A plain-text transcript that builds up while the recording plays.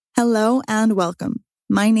Hello and welcome.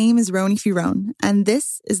 My name is Roni Firon, and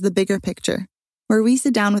this is The Bigger Picture, where we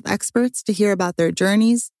sit down with experts to hear about their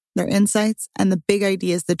journeys, their insights, and the big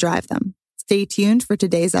ideas that drive them. Stay tuned for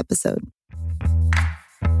today's episode.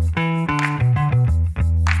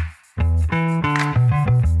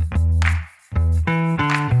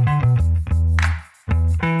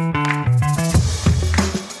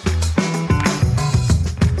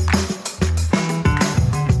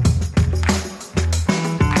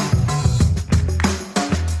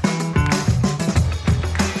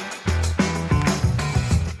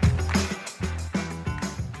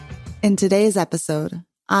 In today's episode,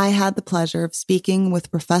 I had the pleasure of speaking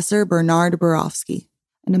with Professor Bernard Berofsky,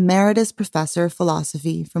 an emeritus professor of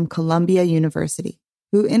philosophy from Columbia University,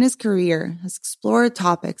 who in his career has explored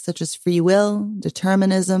topics such as free will,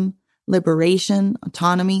 determinism, liberation,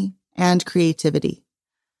 autonomy, and creativity.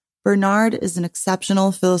 Bernard is an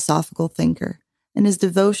exceptional philosophical thinker, and his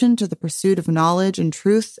devotion to the pursuit of knowledge and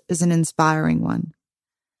truth is an inspiring one.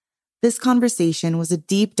 This conversation was a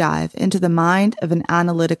deep dive into the mind of an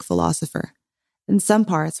analytic philosopher. In some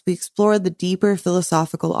parts, we explored the deeper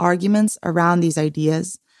philosophical arguments around these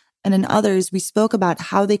ideas, and in others, we spoke about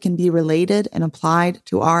how they can be related and applied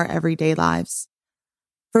to our everyday lives.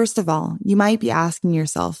 First of all, you might be asking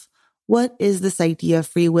yourself, what is this idea of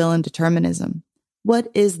free will and determinism? What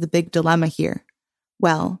is the big dilemma here?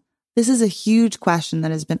 Well, this is a huge question that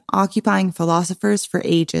has been occupying philosophers for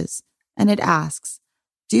ages, and it asks,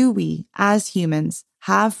 do we, as humans,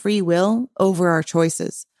 have free will over our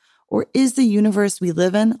choices? Or is the universe we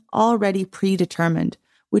live in already predetermined,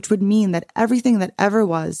 which would mean that everything that ever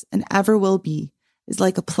was and ever will be is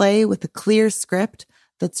like a play with a clear script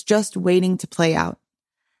that's just waiting to play out?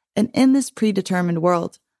 And in this predetermined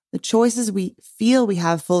world, the choices we feel we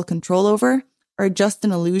have full control over are just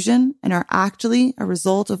an illusion and are actually a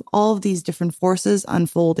result of all of these different forces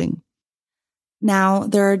unfolding. Now,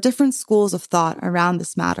 there are different schools of thought around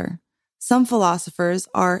this matter. Some philosophers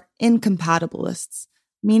are incompatibilists,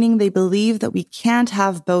 meaning they believe that we can't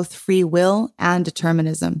have both free will and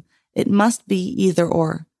determinism. It must be either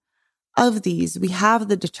or. Of these, we have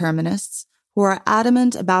the determinists, who are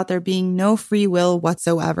adamant about there being no free will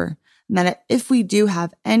whatsoever, and that if we do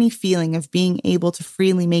have any feeling of being able to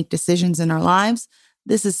freely make decisions in our lives,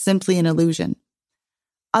 this is simply an illusion.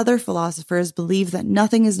 Other philosophers believe that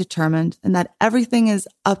nothing is determined and that everything is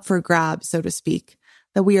up for grabs, so to speak,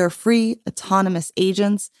 that we are free, autonomous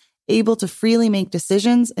agents, able to freely make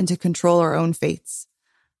decisions and to control our own fates.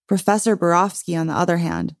 Professor Berofsky, on the other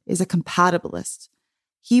hand, is a compatibilist.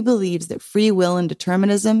 He believes that free will and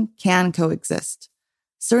determinism can coexist.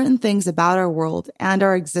 Certain things about our world and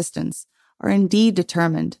our existence are indeed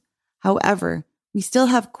determined. However, we still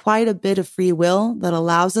have quite a bit of free will that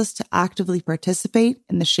allows us to actively participate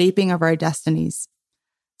in the shaping of our destinies.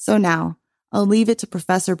 So now, I'll leave it to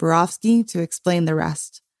Professor Berofsky to explain the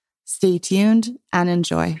rest. Stay tuned and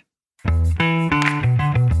enjoy.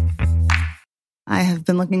 I have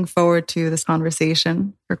been looking forward to this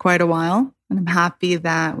conversation for quite a while, and I'm happy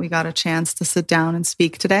that we got a chance to sit down and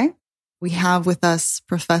speak today. We have with us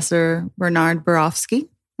Professor Bernard Berofsky,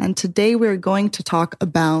 and today we're going to talk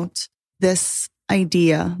about this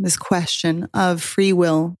idea, this question of free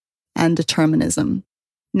will and determinism.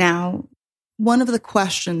 Now, one of the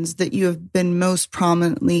questions that you have been most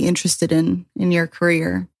prominently interested in your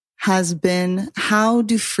career has been, how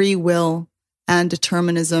do free will and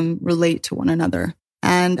determinism relate to one another?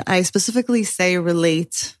 And I specifically say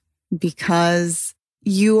relate because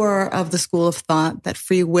you are of the school of thought that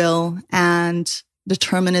free will and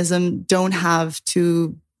determinism don't have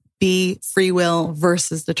to be free will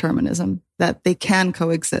versus determinism, that they can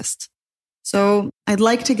coexist. So I'd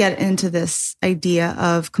like to get into this idea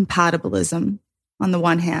of compatibilism on the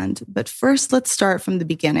one hand, but first let's start from the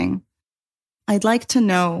beginning. I'd like to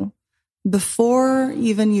know, before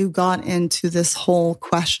even you got into this whole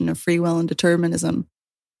question of free will and determinism,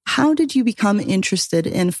 how did you become interested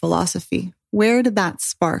in philosophy? Where did that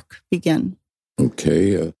spark begin?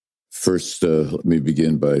 Okay. First, let me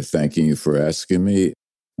begin by thanking you for asking me.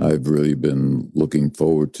 I've really been looking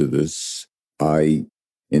forward to this. I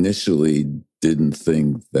initially didn't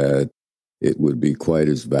think that it would be quite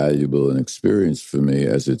as valuable an experience for me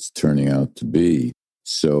as it's turning out to be.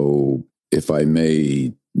 So if I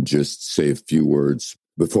may just say a few words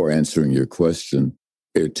before answering your question,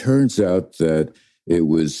 it turns out that it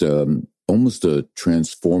was almost a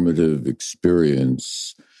transformative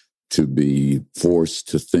experience to be forced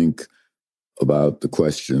to think about the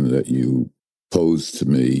question that you posed to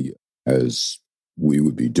me as we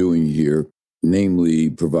would be doing here, namely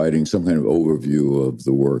providing some kind of overview of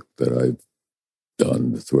the work that I've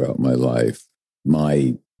done throughout my life.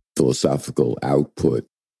 My philosophical output.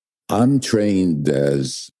 I'm trained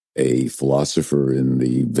as a philosopher in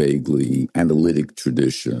the vaguely analytic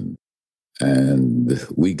tradition, and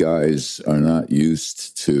we guys are not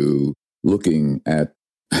used to looking at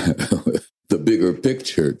the bigger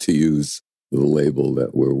picture, to use the label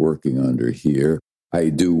that we're working under here. I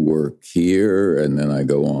do work here, and then I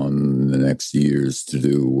go on the next years to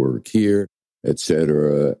do work here,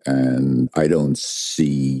 etc. And I don't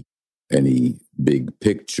see any big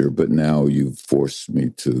picture, but now you've forced me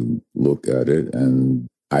to look at it, and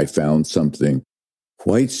I found something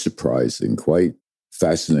quite surprising, quite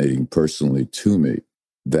fascinating personally to me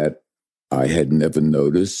that I had never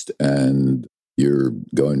noticed. And you're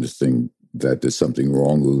going to think that there's something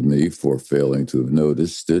wrong with me for failing to have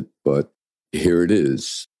noticed it, but here it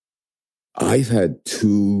is. I've had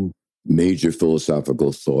two major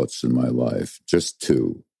philosophical thoughts in my life, just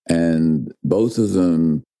two, and both of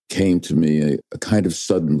them came to me kind of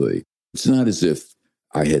suddenly. It's not as if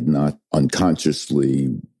I had not unconsciously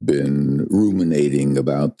been ruminating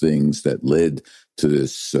about things that led to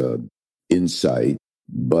this insight,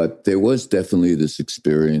 but there was definitely this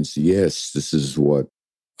experience. Yes, this is what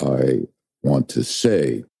I want to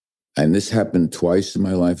say. And this happened twice in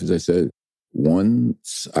my life, as I said.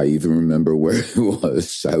 Once, I even remember where it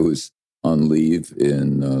was. I was on leave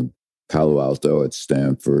in Palo Alto at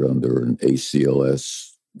Stanford under an ACLS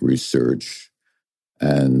research.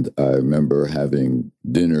 And I remember having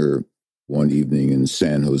dinner one evening in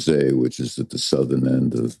San Jose, which is at the southern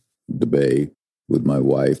end of the bay, with my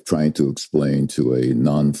wife, trying to explain to a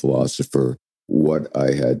non-philosopher what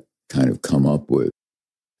I had kind of come up with.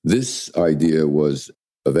 This idea was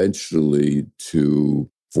eventually to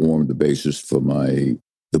form the basis for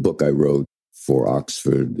the book I wrote for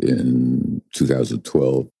Oxford in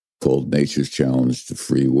 2012 called Nature's Challenge to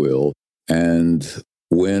Free Will. And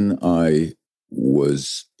when I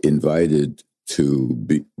was invited to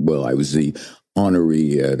I was the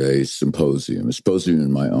honoree at a symposium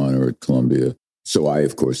in my honor at Columbia. So I,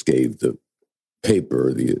 of course, gave the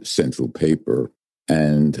paper, the central paper,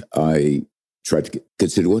 and I tried to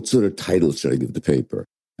consider what sort of title should I give the paper.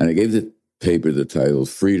 And I gave the paper the title,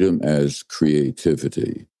 Freedom as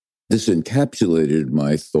Creativity. This encapsulated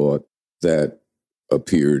my thought that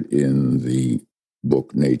appeared in the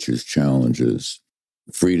book, Nature's Challenges.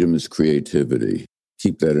 Freedom is creativity.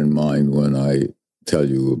 Keep that in mind when I tell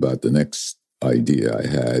you about the next idea I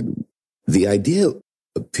had. The idea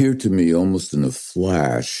appeared to me almost in a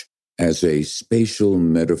flash as a spatial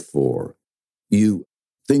metaphor. You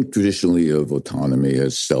think traditionally of autonomy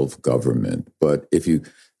as self-government, but if you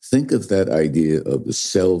think of that idea of the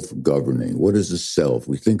self-governing, what is a self?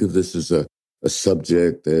 We think of this as a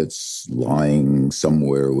subject that's lying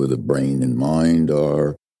somewhere where the brain and mind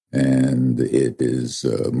are, and it is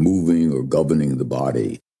moving or governing the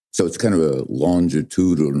body. So it's kind of a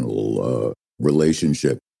longitudinal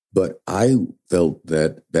relationship. But I felt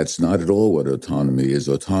that that's not at all what autonomy is.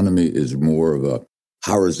 Autonomy is more of a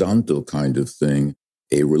horizontal kind of thing,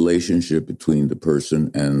 a relationship between the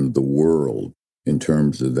person and the world in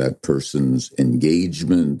terms of that person's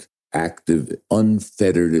engagement, active,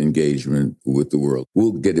 unfettered engagement with the world.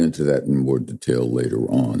 We'll get into that in more detail later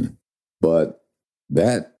on. But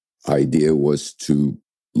that idea was to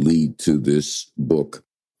lead to this book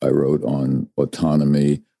I wrote on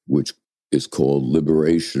autonomy, which is called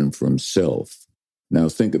Liberation from Self. Now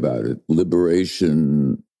think about it.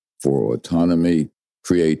 Liberation for autonomy,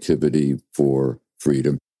 creativity for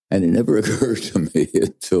freedom. And it never occurred to me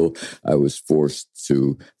until I was forced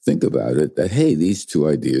to think about it that, hey, these two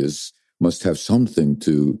ideas must have something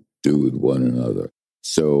to do with one another.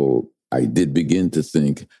 So I did begin to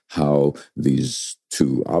think how these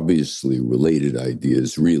two obviously related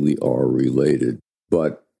ideas really are related.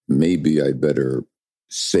 But maybe I better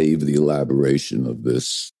save the elaboration of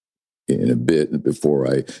this in a bit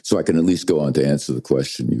so I can at least go on to answer the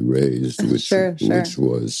question you raised, which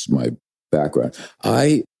was my background.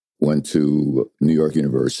 I went to New York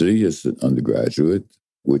University as an undergraduate,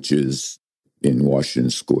 which is in Washington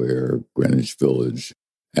Square, Greenwich Village.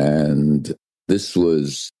 And this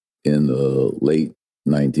was in the late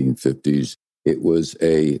 1950s. It was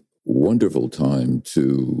a wonderful time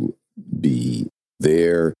to be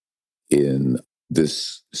there in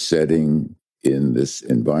this setting, in this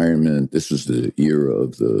environment. This was the era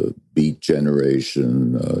of the Beat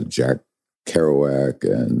generation, Jack Kerouac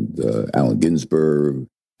and Allen Ginsberg,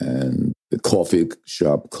 and the coffee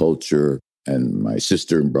shop culture. And my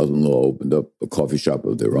sister and brother-in-law opened up a coffee shop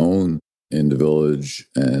of their own in the village,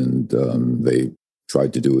 and they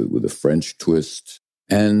tried to do it with a French twist.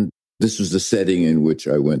 And this was the setting in which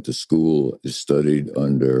I went to school. I studied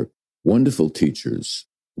under wonderful teachers.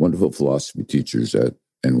 wonderful philosophy teachers at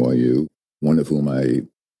NYU, one of whom I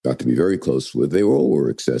got to be very close with. They all were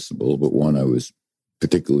accessible, but one I was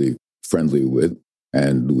particularly friendly with.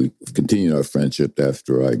 And we continued our friendship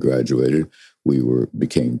after I graduated. We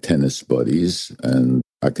became tennis buddies, and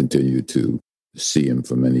I continued to see him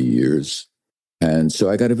for many years. And so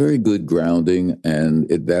I got a very good grounding, and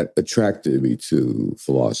that attracted me to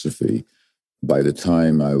philosophy. By the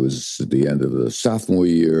time I was at the end of the sophomore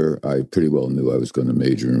year, I pretty well knew I was going to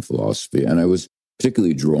major in philosophy. And I was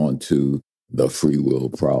particularly drawn to the free will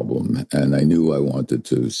problem. And I knew I wanted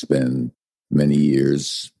to spend many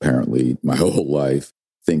years, apparently my whole life,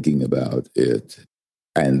 thinking about it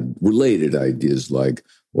and related ideas like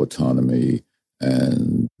autonomy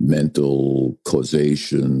and mental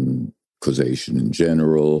causation in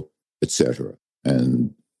general, etc.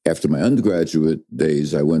 And after my undergraduate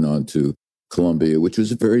days, I went on to Columbia, which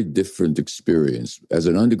was a very different experience. As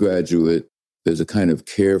an undergraduate, there's a kind of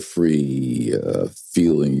carefree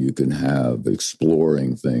feeling you can have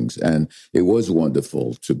exploring things. And it was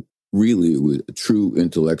wonderful to really, with a true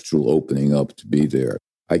intellectual opening up to be there.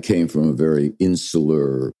 I came from a very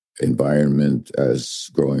insular environment as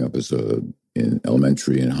growing up in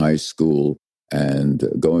elementary and high school, and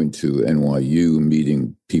going to NYU,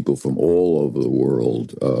 meeting people from all over the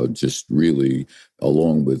world, just really,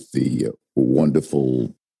 along with the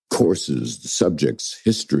wonderful courses, the subjects,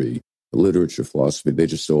 history, literature, philosophy, they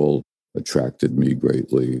just all attracted me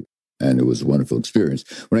greatly. And it was a wonderful experience.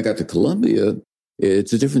 When I got to Columbia,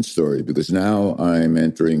 it's a different story because now I'm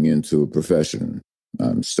entering into a profession.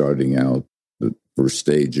 I'm starting out the first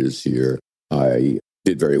stages here. I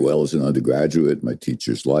did very well as an undergraduate. My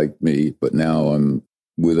teachers liked me, but now I'm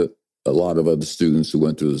with a lot of other students who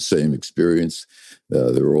went through the same experience.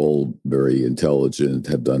 They're all very intelligent,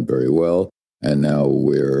 have done very well. And now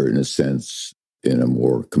we're, in a sense, in a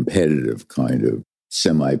more competitive kind of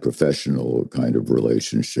semi-professional kind of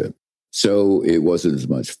relationship. So it wasn't as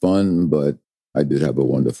much fun, but I did have a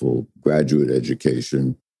wonderful graduate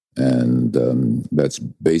education. And that's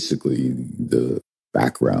basically the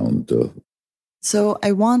background. So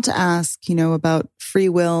I want to ask, about free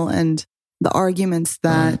will and the arguments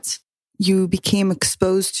that you became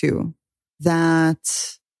exposed to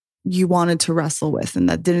that you wanted to wrestle with and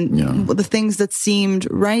that the things that seemed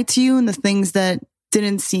right to you and the things that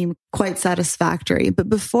didn't seem quite satisfactory. But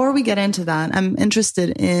before we get into that, I'm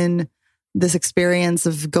interested in this experience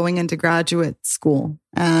of going into graduate school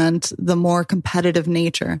and the more competitive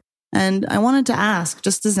nature. And I wanted to ask,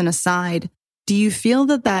 just as an aside, do you feel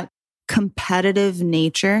that competitive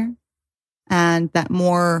nature and that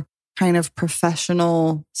more kind of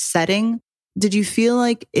professional setting, did you feel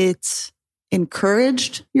like it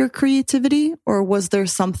encouraged your creativity, or was there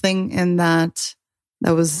something in that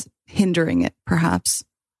was hindering it, perhaps?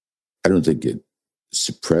 I don't think it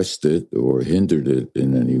suppressed it or hindered it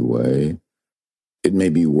in any way. It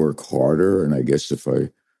made me work harder, and I guess if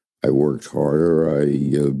I worked harder, I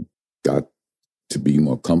got to be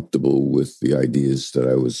more comfortable with the ideas that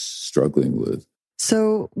I was struggling with.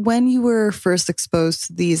 So when you were first exposed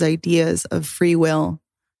to these ideas of free will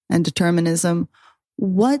and determinism,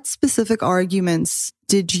 what specific arguments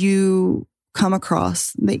did you come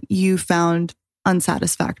across that you found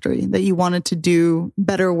unsatisfactory, that you wanted to do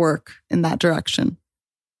better work in that direction?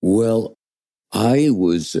 Well, I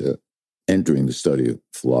was entering the study of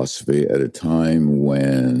philosophy at a time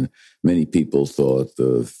when many people thought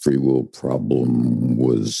the free will problem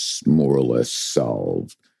was more or less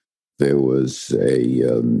solved. There was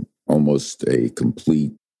almost a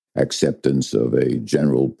complete acceptance of a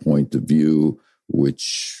general point of view,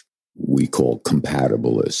 which we call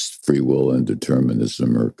compatibilist. Free will and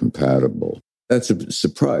determinism are compatible. That's a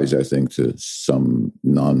surprise, I think, to some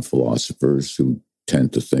non-philosophers who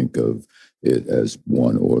tend to think of it as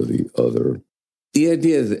one or the other. The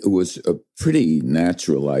idea was a pretty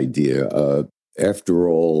natural idea. After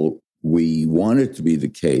all, we want it to be the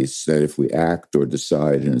case that if we act or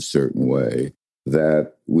decide in a certain way,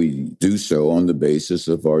 that we do so on the basis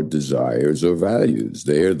of our desires or values.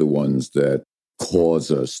 They are the ones that cause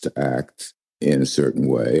us to act in a certain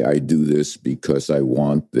way. I do this because I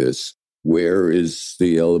want this. Where is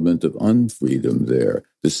the element of unfreedom there?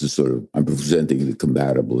 This is I'm presenting the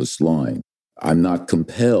compatibilist line. I'm not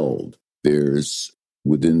compelled. There's,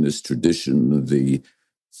 within this tradition, the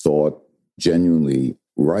thought, genuinely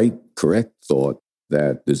right, correct thought,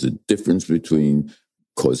 that there's a difference between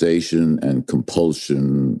causation and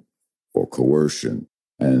compulsion or coercion.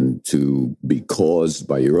 And to be caused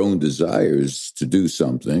by your own desires to do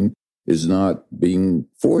something is not being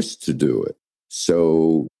forced to do it.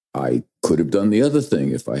 So I could have done the other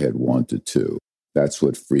thing if I had wanted to. That's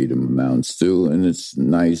what freedom amounts to. And it's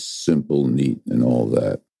nice, simple, neat, and all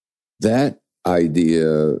that. That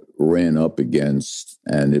idea ran up against,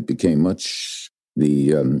 and it became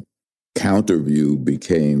the counter view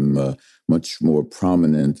became much more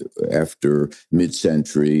prominent after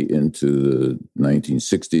mid-century into the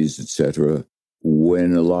 1960s, etc.,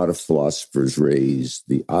 when a lot of philosophers raised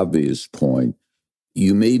the obvious point: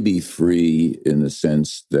 you may be free in the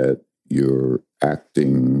sense that you're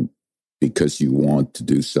acting because you want to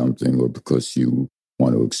do something, or because you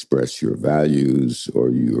want to express your values, or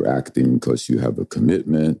you're acting because you have a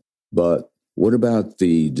commitment. But what about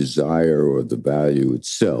the desire or the value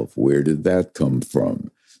itself? Where did that come from?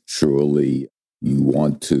 Surely you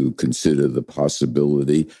want to consider the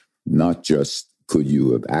possibility, not just could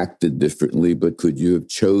you have acted differently, but could you have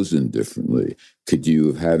chosen differently? Could you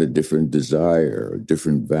have had a different desire, a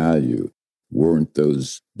different value? Weren't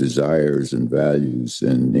those desires and values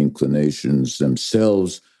and inclinations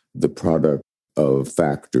themselves the product of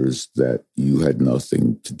factors that you had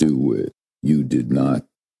nothing to do with? You did not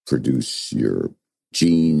produce your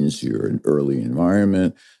genes, your early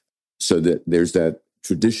environment. So that there's that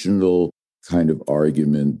traditional kind of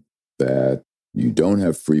argument that you don't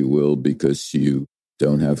have free will because you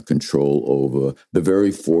don't have control over the very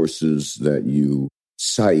forces that you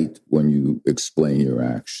cite when you explain your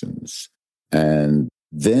actions. And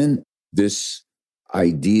then this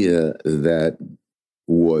idea that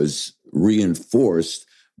was reinforced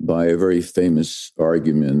by a very famous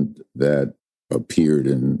argument that appeared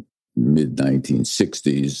in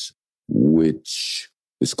mid-1960s, which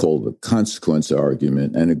is called the consequence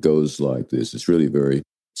argument, and it goes like this. It's really very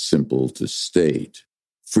simple to state.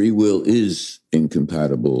 Free will is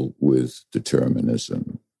incompatible with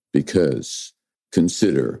determinism because,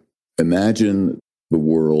 imagine the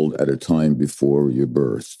world at a time before your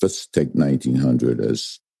birth. Let's take 1900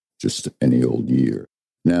 as just any old year.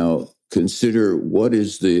 Now, consider what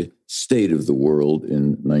is the state of the world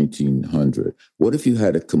in 1900. What if you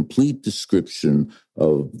had a complete description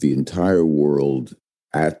of the entire world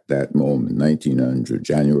at that moment, 1900,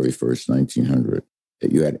 January 1st, 1900?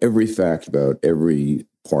 You had every fact about every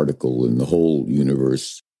particle in the whole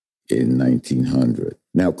universe in 1900.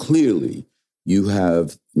 Now, clearly, you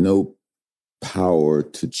have no power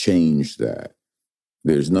to change that.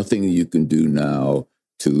 There's nothing you can do now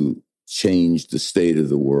to change the state of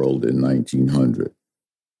the world in 1900.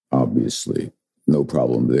 Obviously, no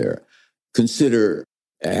problem there. Consider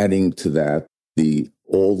adding to that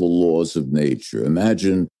all the laws of nature.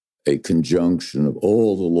 Imagine a conjunction of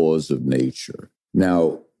all the laws of nature.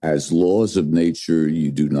 Now, as laws of nature,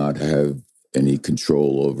 you do not have any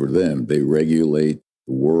control over them. They regulate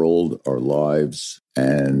the world, our lives,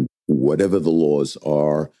 and whatever the laws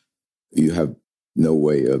are, you have no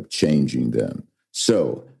way of changing them.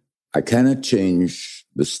 So I cannot change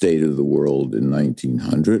the state of the world in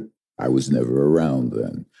 1900. I was never around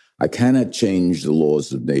then. I cannot change the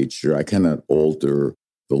laws of nature. I cannot alter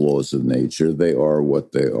the laws of nature. They are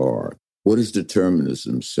what they are. What does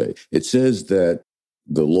determinism say? It says that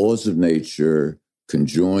the laws of nature,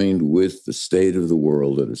 conjoined with the state of the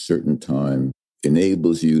world at a certain time,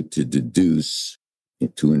 enables you to deduce,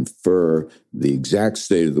 to infer the exact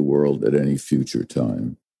state of the world at any future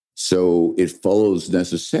time. So it follows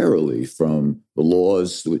necessarily from the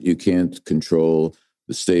laws that you can't control,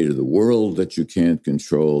 the state of the world that you can't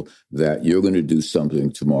control, that you're going to do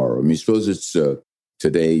something tomorrow. I mean, suppose it's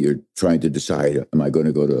today you're trying to decide, am I going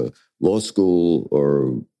to go to law school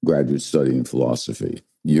or graduate study in philosophy?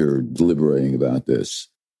 You're deliberating about this.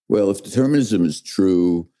 Well, if determinism is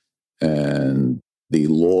true and the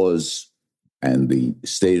laws and the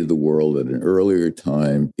state of the world at an earlier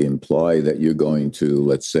time imply that you're going to,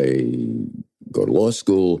 let's say, go to law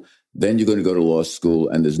school, then you're going to go to law school,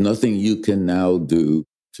 and there's nothing you can now do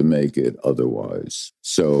to make it otherwise.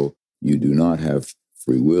 So you do not have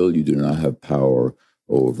free will, you do not have power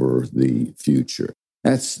over the future.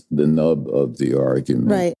 That's the nub of the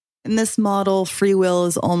argument. Right. In this model, free will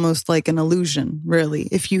is almost like an illusion, really.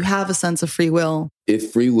 If you have a sense of free will.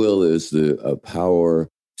 If free will is the power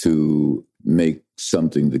to make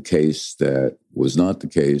something the case that was not the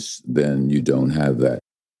case, then you don't have that.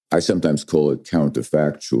 I sometimes call it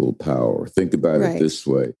counterfactual power. Think about it this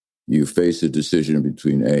way. You face a decision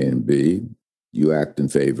between A and B. You act in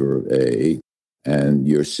favor of A. And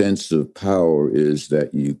your sense of power is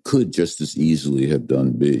that you could just as easily have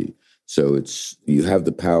done B. So you have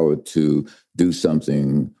the power to do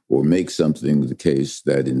something or make something the case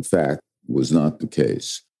that, in fact, was not the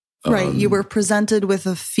case. Right. You were presented with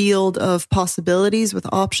a field of possibilities, with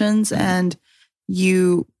options, and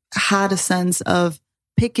you had a sense of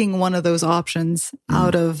picking one of those options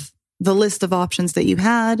out of the list of options that you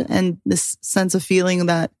had and this sense of feeling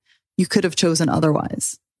that you could have chosen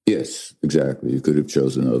otherwise. Yes, exactly. You could have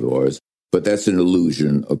chosen otherwise. But that's an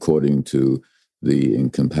illusion, according to the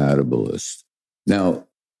incompatibilist. Now,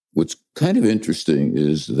 what's kind of interesting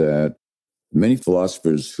is that many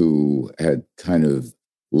philosophers who had kind of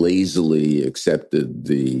lazily accepted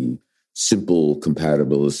the simple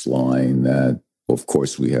compatibilist line that, of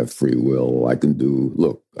course, we have free will. I could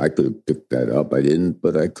have picked that up. I didn't,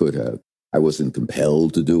 but I could have. I wasn't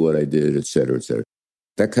compelled to do what I did, et cetera, et cetera.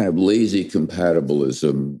 That kind of lazy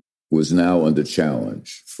compatibilism was now under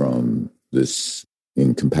challenge from this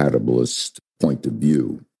incompatibilist point of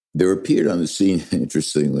view. There appeared on the scene,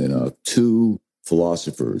 interestingly enough, two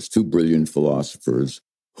brilliant philosophers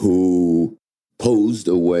who posed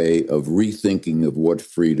a way of rethinking of what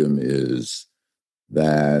freedom is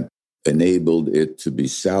that enabled it to be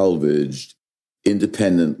salvaged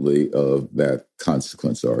independently of that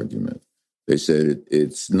consequence argument. They said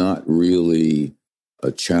it's not really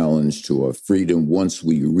a challenge to our freedom once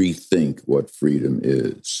we rethink what freedom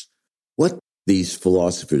is. What these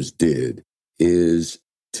philosophers did is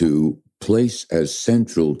to place as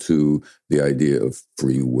central to the idea of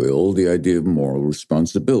free will, the idea of moral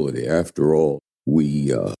responsibility. After all,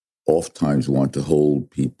 we oftentimes want to hold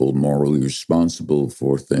people morally responsible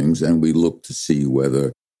for things, and we look to see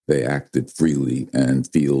whether they acted freely and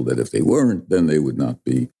feel that if they weren't, then they would not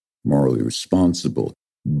be morally responsible.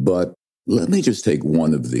 But let me just take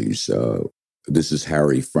one of these. This is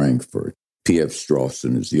Harry Frankfurt. P.F.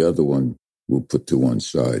 Strawson is the other one we'll put to one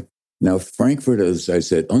side. Now, Frankfurt, as I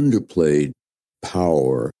said, underplayed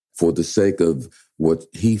power for the sake of what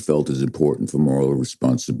he felt is important for moral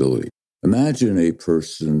responsibility. Imagine a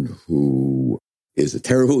person who is a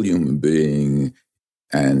terrible human being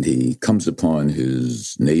and he comes upon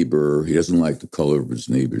his neighbor. He doesn't like the color of his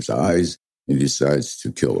neighbor's eyes and he decides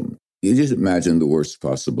to kill him. You just imagine the worst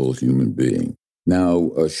possible human being.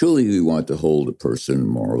 Now, surely we want to hold a person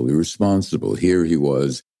morally responsible. Here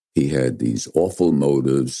he had these awful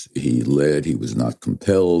motives, he led, he was not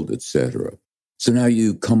compelled, etc. So now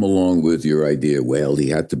you come along with your idea, well, he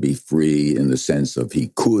had to be free in the sense of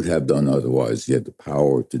he could have done otherwise, he had the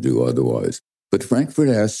power to do otherwise. But Frankfurt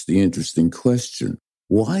asks the interesting question,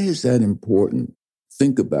 why is that important?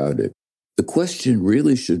 Think about it. The question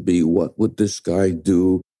really should be, what would this guy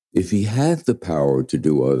do if he had the power to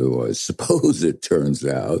do otherwise? Suppose it turns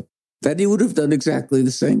out that he would have done exactly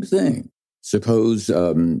the same thing. Suppose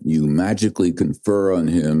you magically confer on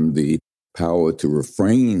him the power to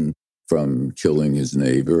refrain from killing his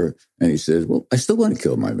neighbor, and he says, well, I still want to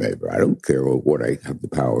kill my neighbor. I don't care what I have the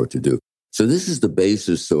power to do. So this is the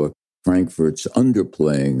basis of Frankfurt's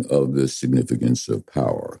underplaying of the significance of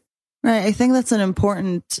power. Right. I think that's an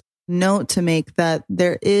important note to make, that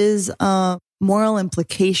there is a moral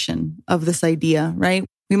implication of this idea, right?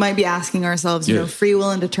 We might be asking ourselves, free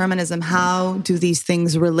will and determinism, how do these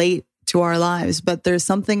things relate to our lives? But there's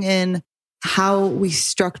something in how we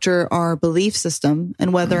structure our belief system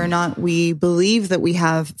and whether or not we believe that we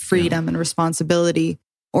have freedom and responsibility,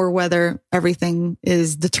 or whether everything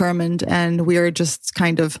is determined and we are just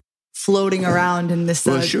kind of floating around in this.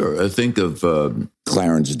 Well, sure. I think of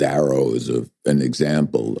Clarence Darrow as an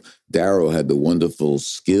example. Darrow had the wonderful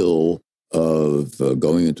skill of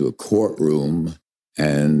going into a courtroom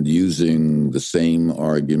and using the same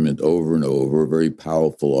argument over and over, a very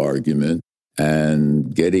powerful argument,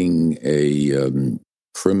 and getting a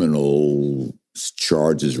criminal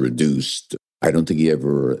charges reduced. I don't think he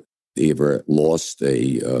ever lost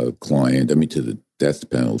a client, to the death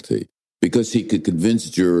penalty, because he could convince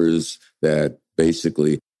jurors that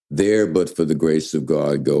basically, there but for the grace of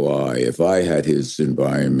God go I. If I had his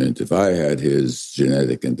environment, if I had his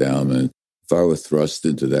genetic endowment, if I were thrust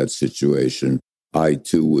into that situation, I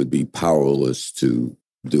too would be powerless to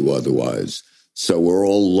do otherwise. So we're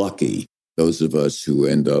all lucky, those of us who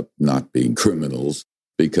end up not being criminals,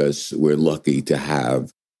 because we're lucky to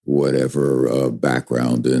have whatever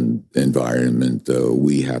background and environment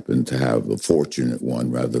we happen to have, a fortunate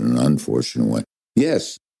one rather than an unfortunate one.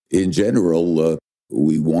 Yes, in general,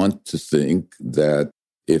 we want to think that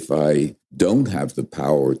if I don't have the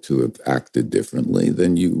power to have acted differently,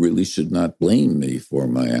 then you really should not blame me for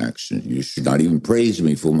my actions. You should not even praise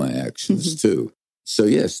me for my actions, too. So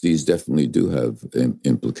yes, these definitely do have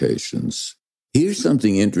implications. Here's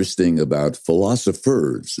something interesting about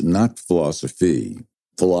philosophers, not philosophy.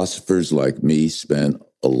 Philosophers like me spend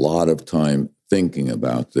a lot of time thinking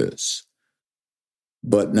about this.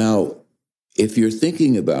 But now, if you're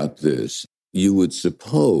thinking about this, you would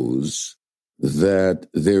suppose that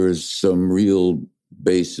there is some real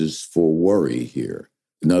basis for worry here.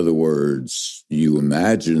 In other words, you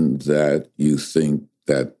imagine that you think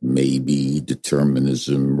that maybe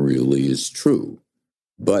determinism really is true.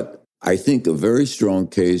 But I think a very strong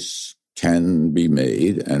case can be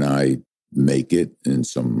made, and I make it in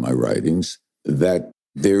some of my writings, that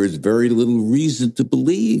there is very little reason to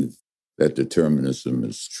believe that determinism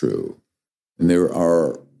is true. And there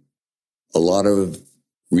are a lot of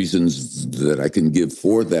reasons that I can give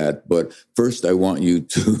for that. But first, I want you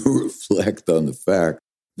to reflect on the fact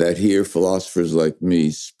that here philosophers like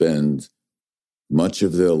me spend much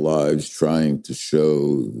of their lives trying to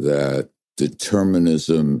show that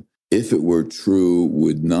determinism, if it were true,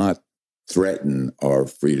 would not threaten our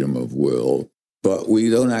freedom of will. But we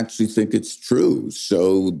don't actually think it's true.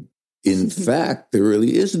 So, in fact, there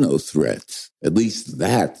really is no threat, at least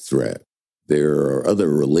that threat. There are other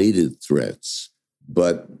related threats,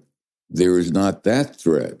 but there is not that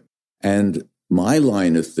threat. And my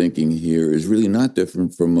line of thinking here is really not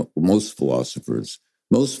different from most philosophers.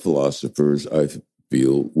 Most philosophers, I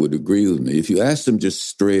feel, would agree with me. If you ask them just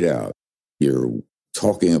straight out, you're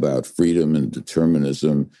talking about freedom and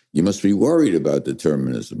determinism, you must be worried about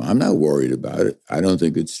determinism. I'm not worried about it. I don't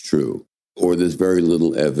think it's true. Or there's very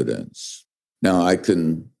little evidence. Now, I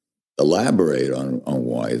can elaborate on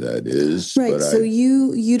why that is. Right. But so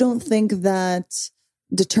you don't think that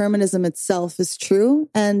determinism itself is true?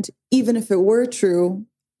 And even if it were true,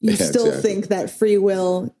 you still exactly. think that free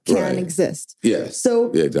will can Right. exist. Yes.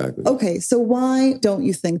 So, yeah, exactly. Okay. So why don't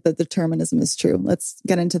you think that determinism is true? Let's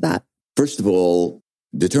get into that. First of all,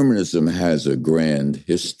 determinism has a grand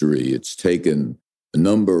history. It's taken a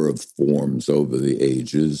number of forms over the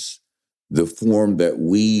ages. The form that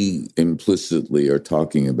we implicitly are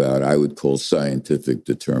talking about, I would call scientific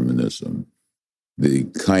determinism, the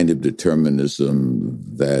kind of determinism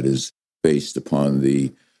that is based upon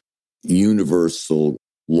the universal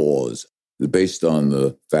laws, based on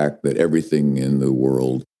the fact that everything in the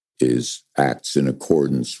world acts in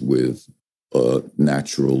accordance with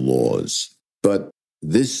natural laws. But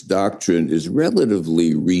this doctrine is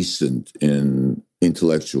relatively recent in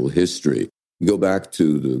intellectual history. You go back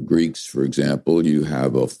to the Greeks, for example, you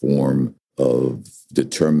have a form of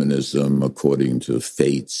determinism according to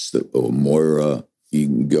fates, or moira. You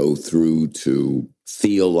can go through to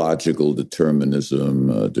theological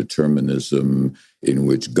determinism, determinism in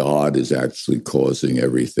which God is actually causing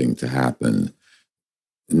everything to happen.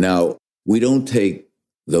 Now, we don't take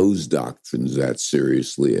those doctrines that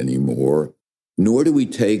seriously anymore, nor do we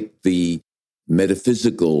take the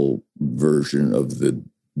metaphysical version of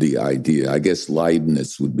the idea. I guess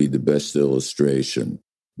Leibniz would be the best illustration.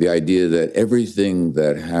 The idea that everything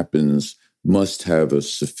that happens must have a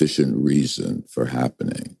sufficient reason for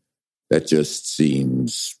happening. That just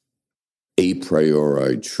seems a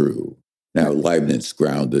priori true. Now, Leibniz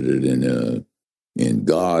grounded it in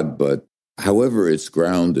God, but however it's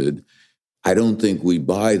grounded, I don't think we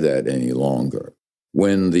buy that any longer.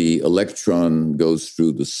 When the electron goes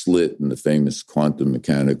through the slit in the famous quantum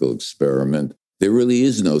mechanical experiment, there really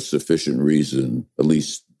is no sufficient reason, at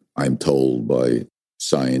least I'm told by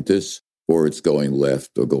scientists, for it's going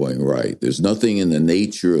left or going right. There's nothing in the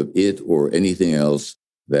nature of it or anything else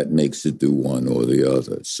that makes it do one or the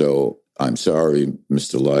other. So I'm sorry,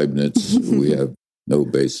 Mr. Leibniz, we have no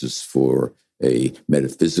basis for a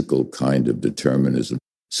metaphysical kind of determinism.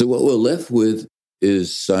 So what we're left with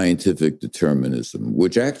is scientific determinism,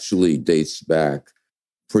 which actually dates back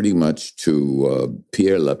pretty much to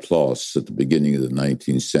Pierre Laplace at the beginning of the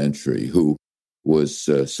 19th century, who was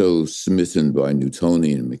so smitten by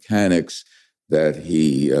Newtonian mechanics that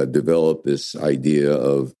he developed this idea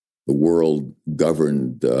of the world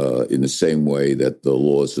governed in the same way that the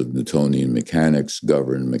laws of Newtonian mechanics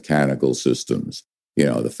govern mechanical systems. You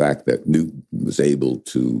know, the fact that Newton was able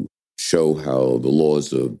to show how the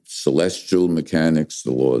laws of celestial mechanics,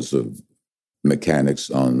 the laws of mechanics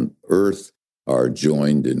on Earth, are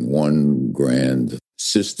joined in one grand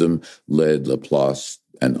system, led Laplace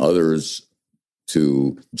and others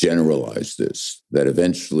to generalize this, that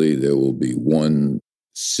eventually there will be one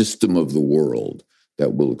system of the world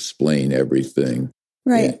that will explain everything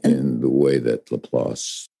in the way that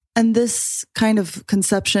Laplace. And this kind of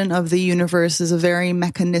conception of the universe is a very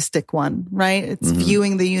mechanistic one, right? It's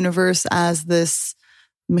viewing the universe as this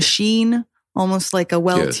machine, almost like a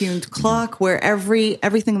well-tuned clock, where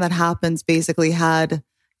everything that happens basically had,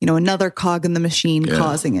 another cog in the machine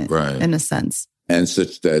causing it, in a sense. And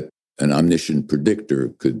such that an omniscient predictor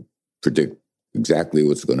could predict exactly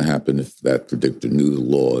what's going to happen if that predictor knew the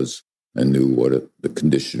laws and knew what the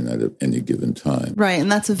condition at any given time. Right.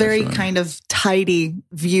 And that's a very kind of tidy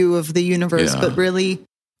view of the universe, but really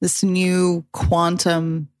this new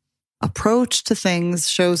quantum approach to things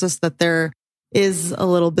shows us that there is a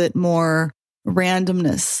little bit more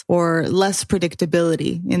randomness or less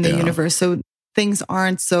predictability in the universe. So things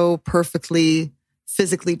aren't so perfectly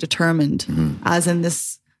physically determined as in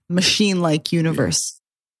this machine-like universe.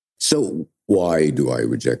 So why do I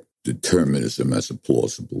reject determinism as a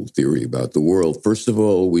plausible theory about the world? First of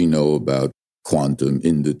all, we know about quantum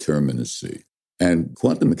indeterminacy. And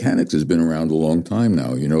quantum mechanics has been around a long time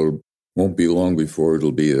now. You know, it won't be long before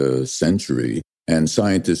it'll be a century. And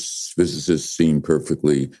scientists, physicists seem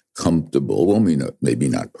perfectly comfortable, well, maybe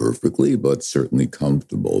not perfectly, but certainly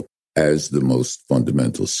comfortable as the most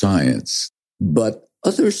fundamental science. But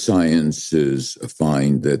other sciences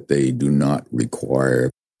find that they do not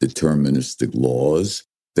require deterministic laws.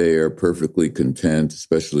 They are perfectly content,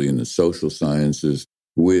 especially in the social sciences,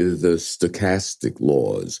 with stochastic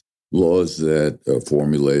laws that are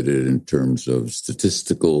formulated in terms of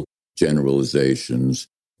statistical generalizations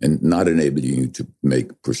and not enabling you to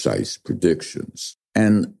make precise predictions.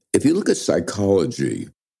 And if you look at psychology,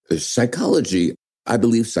 I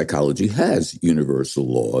believe psychology has universal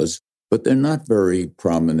laws, but they're not very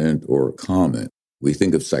prominent or common. We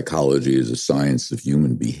think of psychology as a science of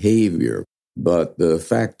human behavior, but the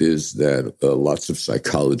fact is that lots of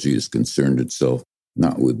psychology is concerned itself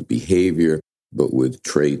not with behavior, but with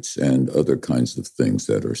traits and other kinds of things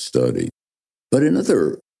that are studied. But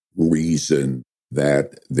another reason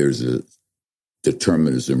that there's a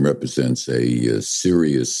determinism represents a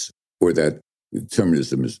serious, or that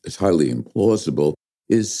determinism is highly implausible,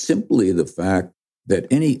 is simply the fact that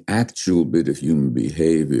any actual bit of human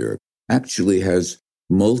behavior actually has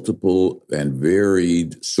multiple and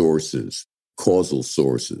varied sources, causal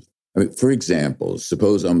sources. I mean, for example,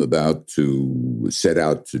 suppose I'm about to set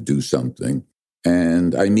out to do something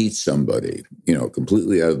and I meet somebody,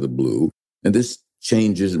 completely out of the blue, and this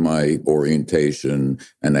changes my orientation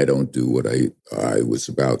and I don't do what I was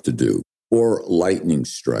about to do. Or lightning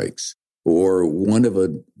strikes, or one of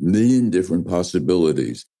a million different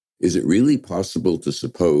possibilities. Is it really possible to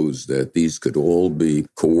suppose that these could all be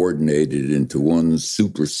coordinated into one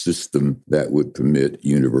super system that would permit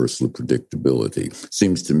universal predictability?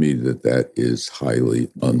 Seems to me that is highly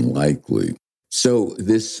unlikely. So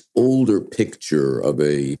this older picture of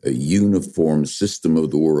a uniform system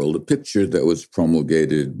of the world, a picture that was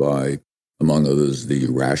promulgated by, among others, the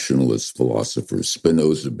rationalist philosophers,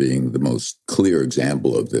 Spinoza being the most clear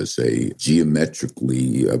example of this, a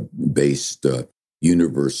geometrically based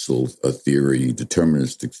universal theory,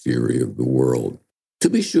 deterministic theory of the world. To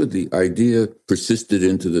be sure, the idea persisted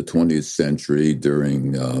into the 20th century.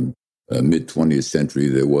 During mid-20th century,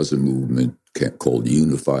 there was a movement called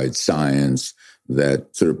unified science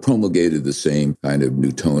that sort of promulgated the same kind of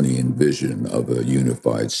Newtonian vision of a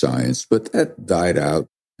unified science, but that died out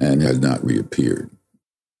and has not reappeared.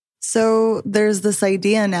 So there's this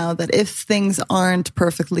idea now that if things aren't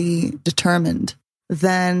perfectly determined,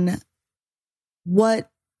 then what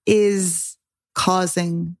is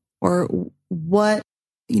causing, or what,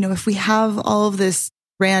 if we have all of this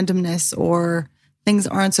randomness or things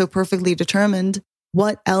aren't so perfectly determined,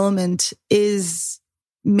 what element is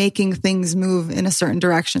making things move in a certain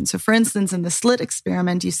direction? So for instance, in the slit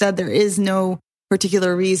experiment, you said there is no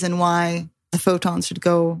particular reason why the photons should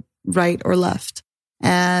go right or left.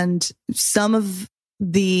 And some of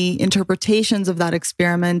the interpretations of that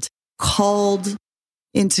experiment called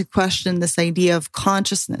into question this idea of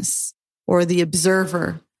consciousness or the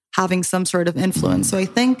observer having some sort of influence. So I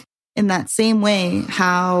think in that same way,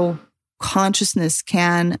 how consciousness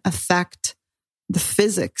can affect the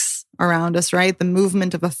physics around us, right? The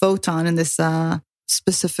movement of a photon in this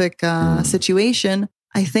specific situation.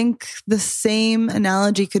 I think the same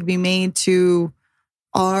analogy could be made to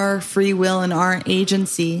our free will and our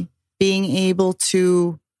agency being able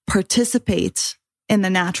to participate in the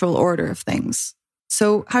natural order of things.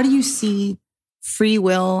 So how do you see free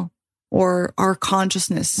will, or our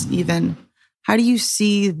consciousness even? How do you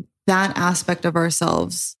see that aspect of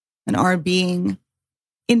ourselves and our being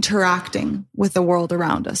interacting with the world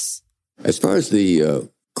around us? As far as the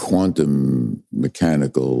quantum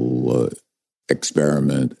mechanical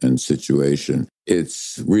experiment and situation,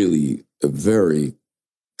 it's really a very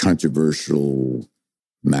controversial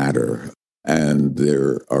matter. And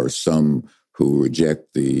there are some who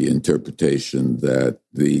reject the interpretation that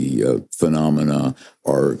the phenomena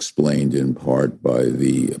are explained in part by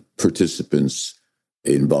the participants'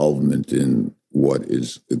 involvement in what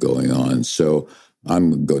is going on. So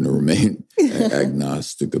I'm going to remain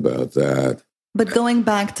agnostic about that. But going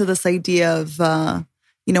back to this idea of,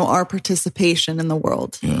 our participation in the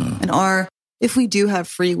world, and if we do have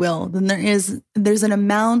free will, then there's an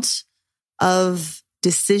amount of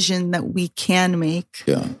decision that we can make?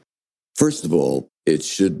 Yeah. First of all, it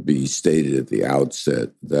should be stated at the outset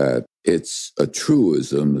that it's a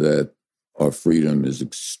truism that our freedom is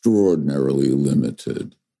extraordinarily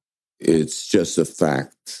limited. It's just a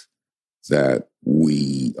fact that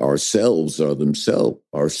we ourselves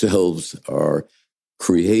are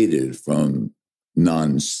created from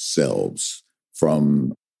non-selves,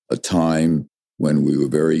 from a time when we were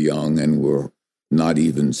very young and were not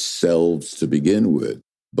even selves to begin with,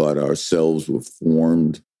 but ourselves were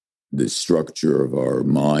formed. The structure of our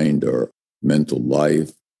mind, our mental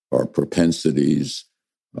life, our propensities,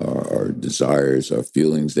 our desires, our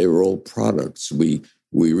feelings, they were all products. We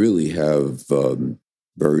really have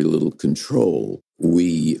very little control.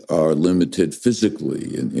 We are limited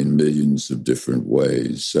physically in millions of different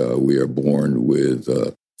ways. We are born with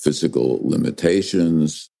physical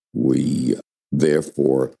limitations. We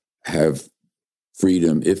therefore have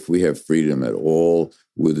freedom, if we have freedom at all,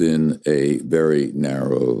 within a very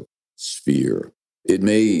narrow sphere. It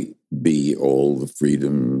may be all the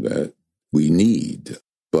freedom that we need,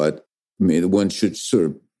 but I mean, one should sort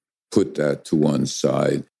of put that to one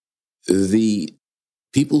side. The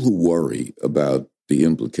people who worry about the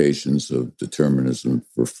implications of determinism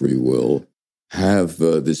for free will have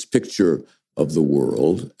this picture of the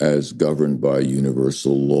world as governed by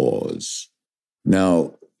universal laws.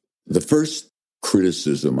 Now, the first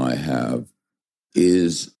criticism I have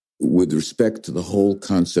is with respect to the whole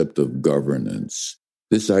concept of governance,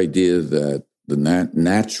 this idea that the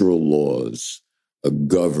natural laws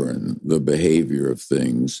govern the behavior of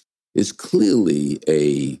things is clearly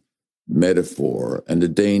a metaphor, and a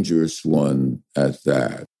dangerous one at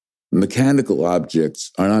that. Mechanical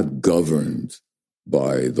objects are not governed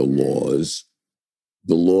by the laws.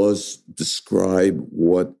 The laws describe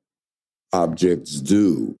what objects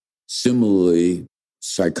do. Similarly,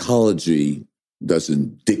 psychology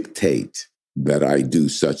doesn't dictate that I do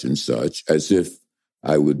such and such, as if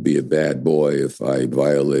I would be a bad boy if I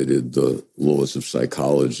violated the laws of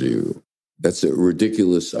psychology. That's a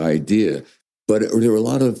ridiculous idea. But there are a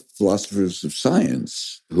lot of philosophers of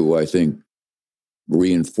science who I think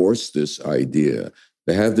reinforce this idea.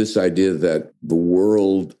 They have this idea that the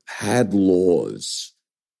world had laws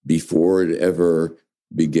before it ever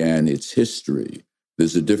began its history.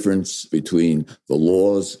 There's a difference between the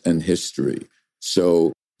laws and history.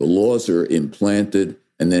 So the laws are implanted,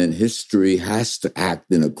 and then history has to act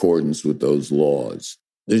in accordance with those laws.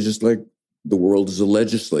 It's just like the world is a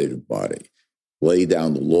legislative body. Lay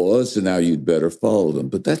down the laws, and now you'd better follow them.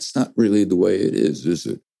 But that's not really the way it is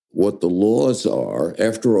it? What the laws are,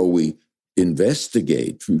 after all, we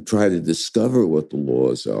investigate, we try to discover what the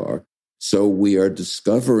laws are. So we are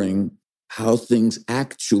discovering how things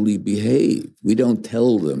actually behave. We don't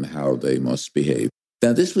tell them how they must behave.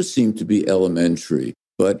 Now, this would seem to be elementary,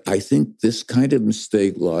 but I think this kind of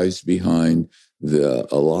mistake lies behind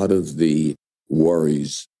a lot of the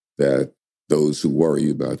worries that those who worry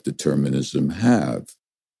about determinism have.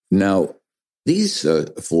 Now, these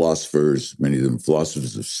philosophers, many of them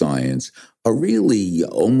philosophers of science, are really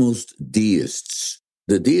almost deists.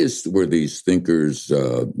 The deists were these thinkers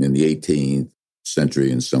in the 18th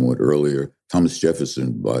century and somewhat earlier. Thomas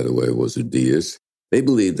Jefferson, by the way, was a deist. They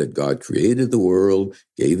believed that God created the world,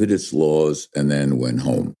 gave it its laws, and then went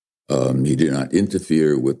home. He did not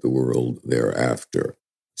interfere with the world thereafter.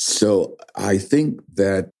 So I think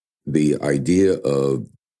that the idea of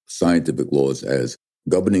scientific laws as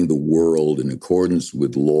governing the world in accordance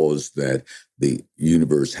with laws that the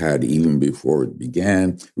universe had even before it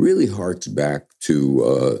began really harks back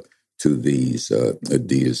to these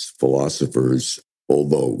deist philosophers.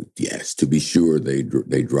 Although, yes, to be sure, they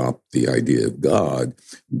dropped the idea of God,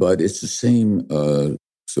 but it's the same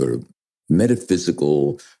sort of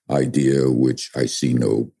metaphysical idea which I see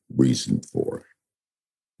no reason for.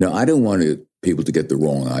 Now, I don't want people to get the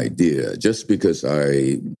wrong idea. Just because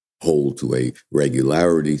I hold to a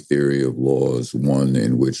regularity theory of laws, one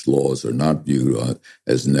in which laws are not viewed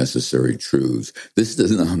as necessary truths, this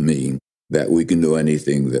does not mean that we can do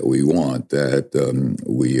anything that we want, that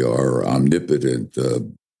we are omnipotent.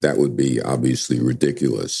 That would be obviously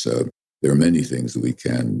ridiculous. There are many things that we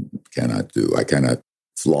cannot do. I cannot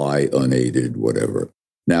fly unaided, whatever.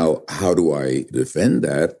 Now, how do I defend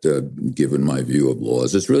that, given my view of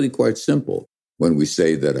laws? It's really quite simple. When we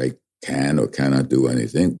say that I can or cannot do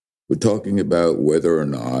anything, we're talking about whether or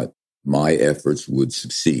not my efforts would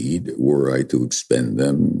succeed were I to expend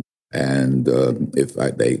them. And if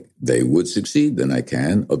they would succeed, then I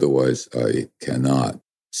can. Otherwise, I cannot.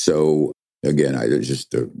 So, again, I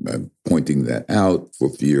just pointing that out for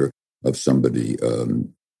fear of somebody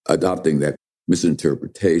adopting that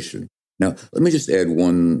misinterpretation. Now, let me just add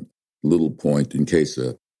one little point in case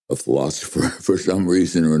a philosopher, for some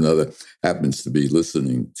reason or another, happens to be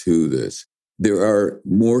listening to this. There are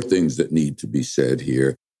more things that need to be said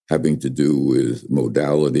here having to do with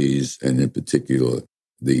modalities and in particular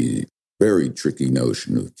the very tricky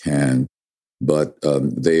notion of can, but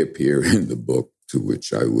they appear in the book to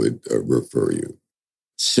which I would refer you.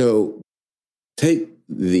 So take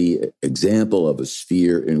the example of a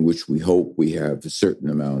sphere in which we hope we have a certain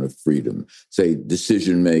amount of freedom, say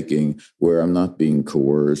decision-making where I'm not being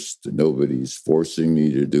coerced, nobody's forcing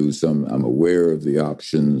me to do something, I'm aware of the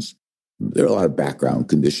options. There are a lot of background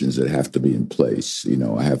conditions that have to be in place.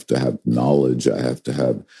 I have to have knowledge, I have to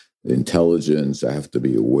have intelligence, I have to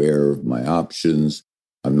be aware of my options,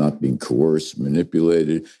 I'm not being coerced,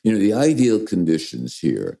 manipulated. The ideal conditions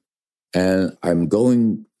here. And I'm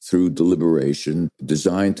going through deliberation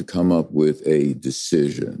designed to come up with a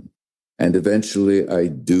decision. And eventually I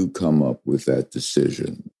do come up with that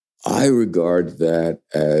decision. I regard that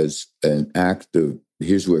as an act of,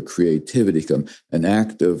 here's where creativity comes, an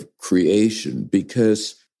act of creation.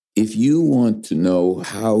 Because if you want to know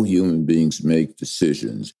how human beings make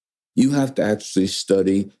decisions, you have to actually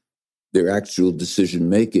study their actual decision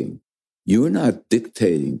making. You're not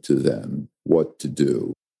dictating to them what to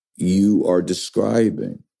do. You are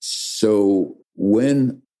describing. So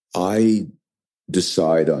when I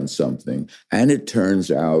decide on something, and it turns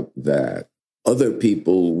out that other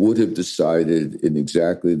people would have decided in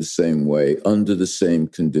exactly the same way, under the same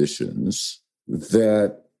conditions,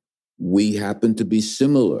 that we happen to be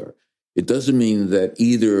similar. It doesn't mean that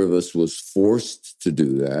either of us was forced to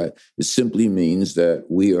do that. It simply means that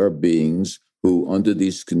we are beings who, under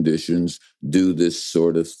these conditions, do this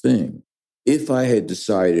sort of thing. If I had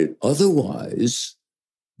decided otherwise,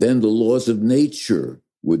 then the laws of nature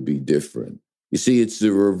would be different. You see, it's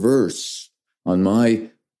the reverse. On my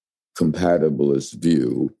compatibilist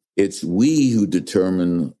view, it's we who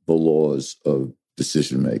determine the laws of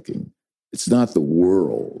decision-making. It's not the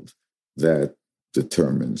world that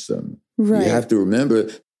determines them. Right. You have to remember,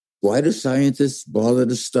 why do scientists bother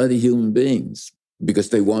to study human beings? Because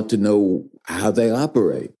they want to know how they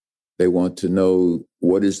operate. They want to know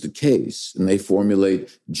what is the case, and they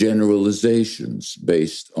formulate generalizations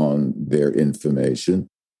based on their information.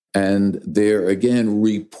 And they're, again,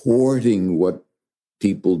 reporting what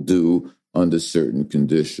people do under certain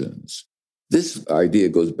conditions. This idea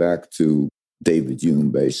goes back to David Hume,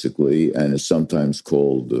 basically, and is sometimes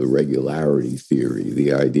called the regularity theory,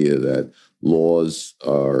 the idea that laws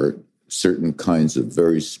are certain kinds of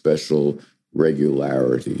very special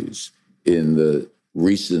regularities. In the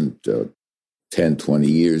recent 10, 20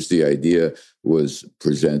 years, the idea was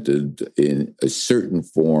presented in a certain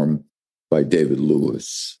form by David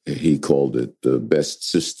Lewis. He called it the best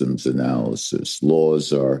systems analysis.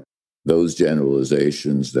 Laws are those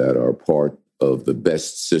generalizations that are part of the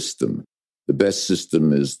best system. The best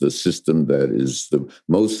system is the system that is the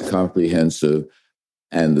most comprehensive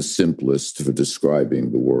and the simplest for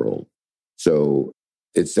describing the world. So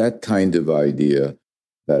it's that kind of idea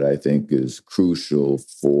that I think is crucial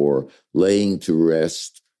for laying to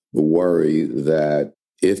rest the worry that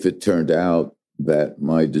if it turned out that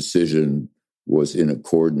my decision was in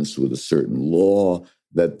accordance with a certain law,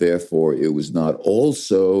 that therefore it was not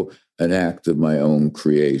also an act of my own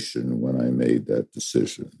creation when I made that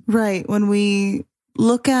decision. Right. When we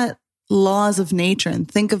look at laws of nature and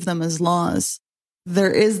think of them as laws,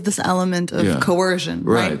 there is this element of coercion,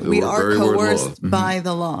 right? We are coerced by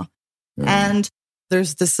the law. Yeah. And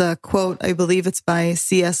there's this quote, I believe it's by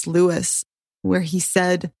C.S. Lewis, where he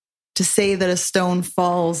said, to say that a stone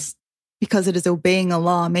falls because it is obeying a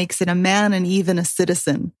law makes it a man and even a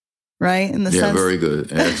citizen, right? In the sense, very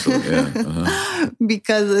good. Excellent. Yeah.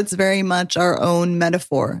 Because it's very much our own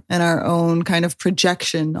metaphor and our own kind of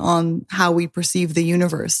projection on how we perceive the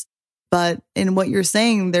universe. But in what you're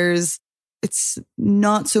saying, it's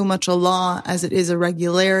not so much a law as it is a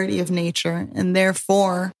regularity of nature. And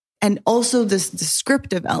therefore, and also this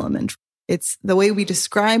descriptive element. It's the way we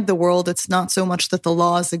describe the world. It's not so much that the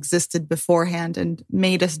laws existed beforehand and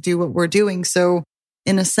made us do what we're doing. So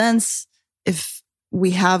in a sense, if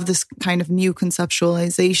we have this kind of new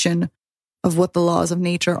conceptualization of what the laws of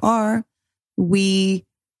nature are, we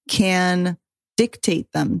can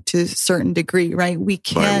dictate them to a certain degree, right? We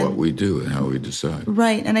can. By what we do and how we decide.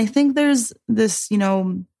 Right. And I think there's this,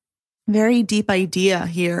 very deep idea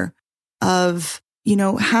here of,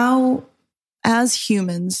 how as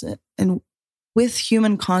humans and with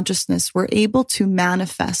human consciousness, we're able to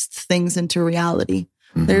manifest things into reality.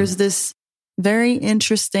 Mm-hmm. There's this very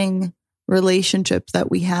interesting relationship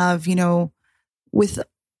that we have, with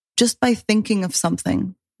just by thinking of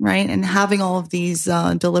something, right? And having all of these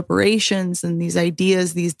deliberations and these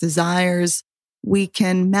ideas, these desires, we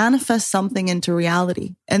can manifest something into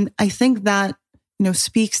reality. And I think that,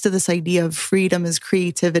 speaks to this idea of freedom as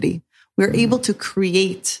creativity. We're able to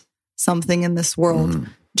create something in this world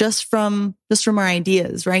just from our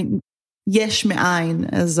ideas, right? Yesh me'ayin,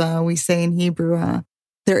 as we say in Hebrew,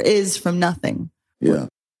 there is from nothing. Yeah.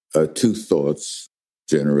 Two thoughts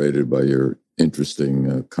generated by your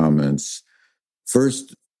interesting comments.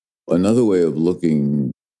 First, another way of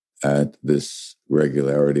looking at this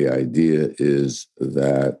regularity idea is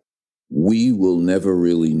that we will never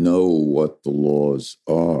really know what the laws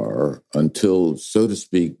are until, so to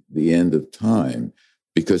speak, the end of time,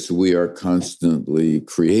 because we are constantly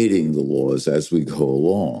creating the laws as we go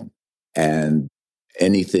along. And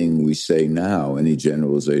anything we say now, any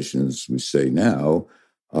generalizations we say now,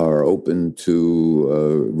 are open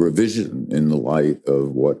to revision in the light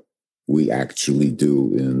of what we actually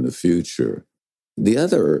do in the future. The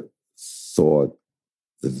other thought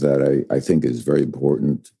that I think is very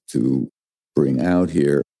important to bring out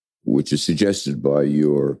here, which is suggested by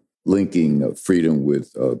your linking of freedom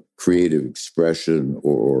with creative expression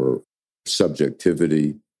or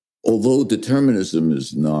subjectivity. Although determinism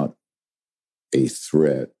is not a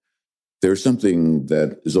threat, there's something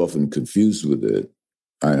that is often confused with it.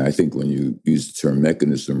 And I think when you used the term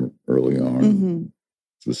mechanism early on,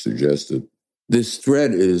 it was suggested. This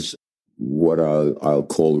threat is what I'll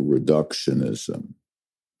call reductionism.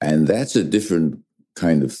 And that's a different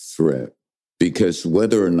kind of threat, because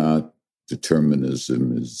whether or not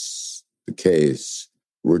determinism is the case,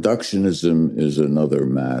 reductionism is another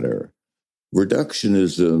matter.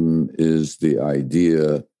 Reductionism is the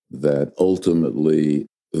idea that ultimately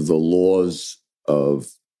the laws of,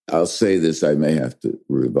 I'll say this, I may have to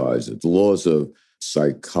revise it, the laws of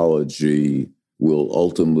psychology will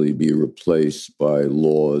ultimately be replaced by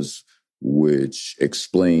laws which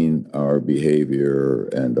explain our behavior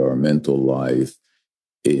and our mental life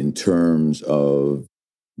in terms of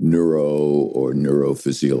or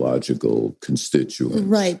neurophysiological constituents.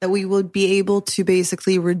 Right, that we would be able to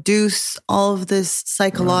basically reduce all of this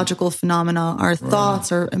psychological phenomena, our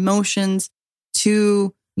thoughts, our emotions,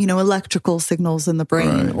 to, electrical signals in the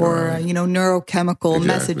brain or, neurochemical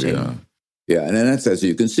messaging. Yeah, and that's, as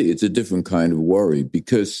you can see, it's a different kind of worry,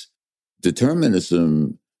 because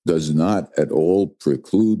determinism does not at all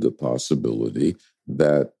preclude the possibility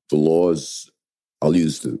that the laws, I'll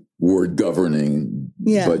use the word governing,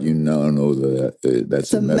 but know that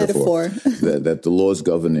that's a metaphor. that the laws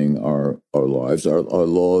governing our lives are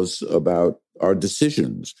laws about our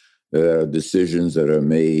decisions. There are decisions that are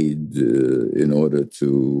made in order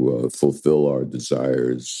to fulfill our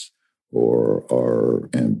desires or our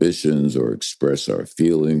ambitions or express our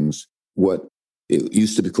feelings. What it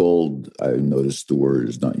used to be called, I noticed the word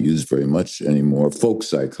is not used very much anymore, folk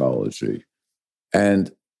psychology.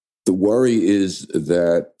 And the worry is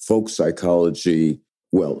that folk psychology,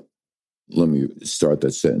 well, let me start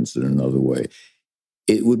that sentence in another way.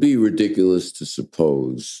 It would be ridiculous to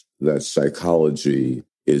suppose that psychology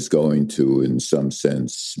is going to, in some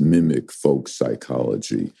sense, mimic folk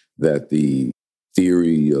psychology, that the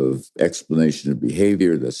theory of explanation of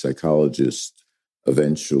behavior that psychologists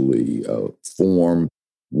eventually form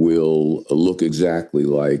will look exactly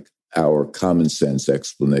like our common sense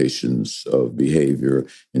explanations of behavior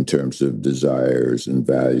in terms of desires and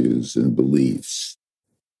values and beliefs.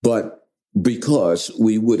 But because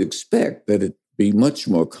we would expect that it be much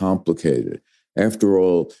more complicated. After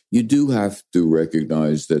all, you do have to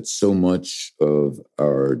recognize that so much of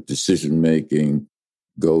our decision-making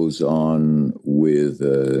goes on with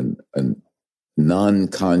a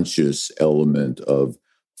non-conscious element of,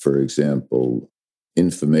 for example,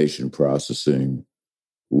 information processing,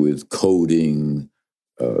 with coding,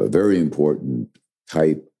 a very important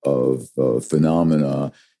type of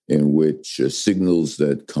phenomena in which signals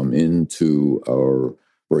that come into our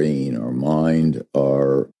brain, our mind,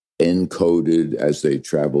 are encoded as they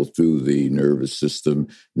travel through the nervous system,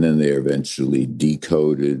 and then they're eventually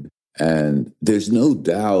decoded. And there's no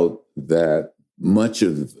doubt that much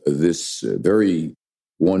of this very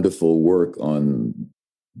wonderful work on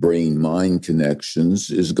brain-mind connections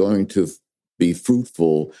is going to be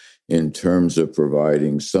fruitful in terms of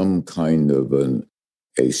providing some kind of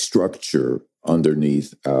a structure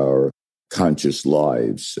underneath our conscious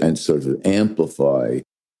lives and sort of amplify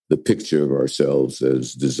the picture of ourselves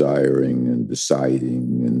as desiring and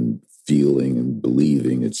deciding and feeling and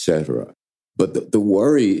believing, etc. But the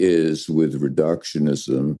worry is with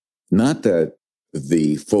reductionism, not that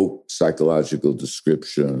the folk psychological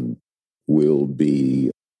description will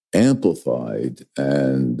be amplified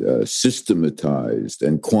and systematized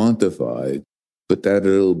and quantified, but that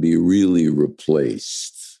it'll be really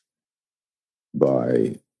replaced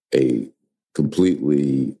by a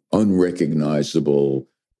completely unrecognizable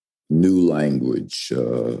new language,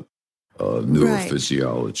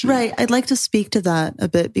 neurophysiology. Right. I'd like to speak to that a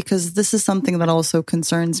bit because this is something that also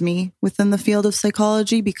concerns me within the field of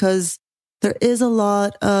psychology, because there is a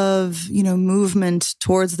lot of, movement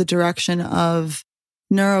towards the direction of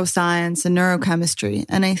neuroscience and neurochemistry.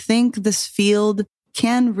 And I think this field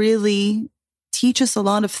can really teach us a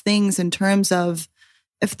lot of things in terms of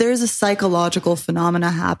if there's a psychological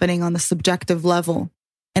phenomena happening on the subjective level,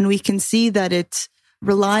 and we can see that it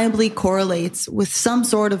reliably correlates with some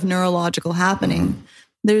sort of neurological happening.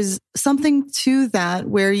 There's something to that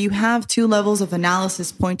where you have two levels of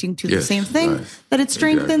analysis pointing to the same thing, right. that it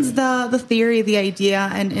strengthens the theory, the idea,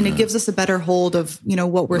 and it gives us a better hold of,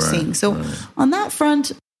 what we're seeing. So on that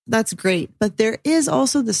front, that's great. But there is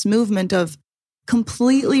also this movement of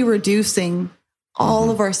completely reducing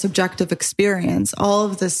all of our subjective experience, all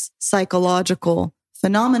of this psychological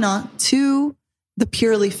phenomena to the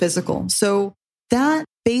purely physical. So that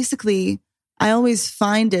basically, I always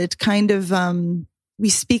find it kind of, we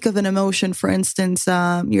speak of an emotion, for instance,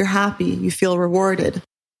 you're happy, you feel rewarded.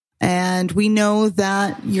 And we know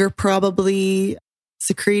that you're probably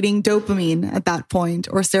secreting dopamine at that point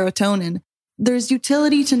or serotonin. There's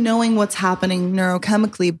utility to knowing what's happening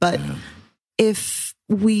neurochemically, but if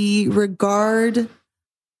we regard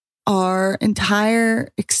our entire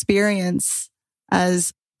experience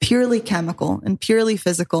as purely chemical and purely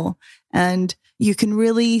physical, and you can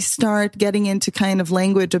really start getting into kind of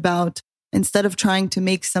language about, instead of trying to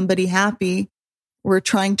make somebody happy, we're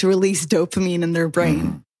trying to release dopamine in their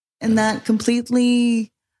brain. And that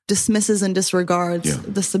completely dismisses and disregards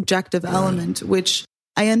the subjective element, which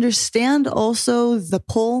I understand also the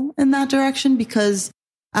pull in that direction, because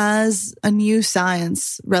as a new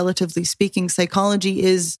science, relatively speaking, psychology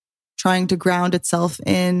is trying to ground itself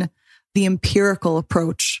in the empirical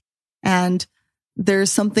approach. And there's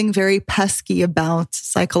something very pesky about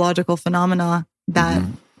psychological phenomena that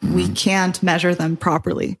we can't measure them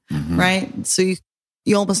properly, right? So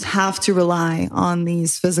you almost have to rely on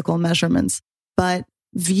these physical measurements. But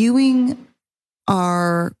viewing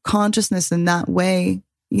our consciousness in that way,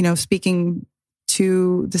 speaking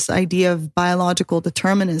to this idea of biological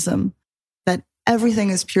determinism, that everything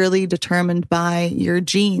is purely determined by your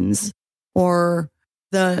genes or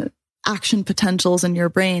the action potentials in your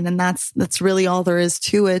brain, and that's really all there is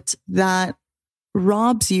to it, that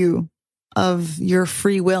robs you of your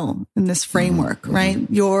free will in this framework, right?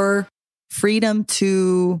 Your freedom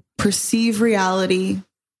to perceive reality,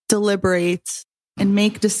 deliberate, and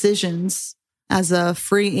make decisions as a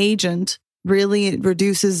free agent. Really, it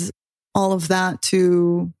reduces all of that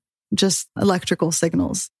to just electrical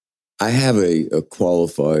signals. I have a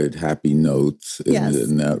qualified happy note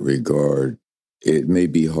in that regard. It may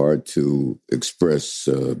be hard to express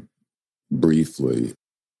briefly.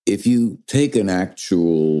 If you take an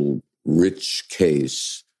actual rich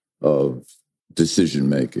case of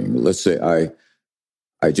decision-making, let's say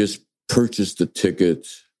I just purchased a ticket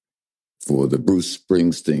for the Bruce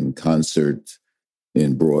Springsteen concert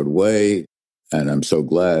in Broadway, and I'm so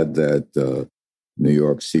glad that New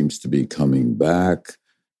York seems to be coming back,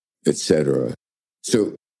 etc.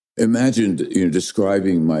 So imagine,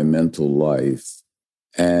 describing my mental life,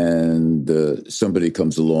 and somebody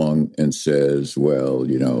comes along and says, well,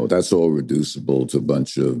 that's all reducible to a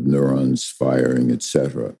bunch of neurons firing,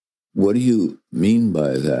 etc. What do you mean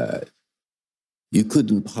by that? You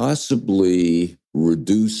couldn't possibly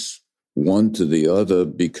reduce one to the other,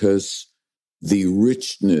 because the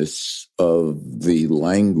richness of the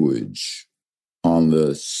language on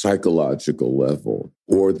the psychological level,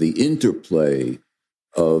 or the interplay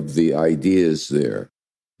of the ideas there.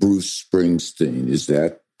 Bruce Springsteen, is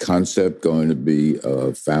that concept going to be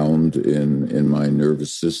found in my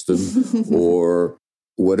nervous system? Or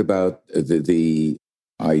what about the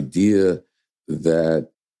idea that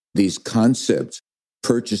these concepts,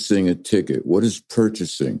 purchasing a ticket, what is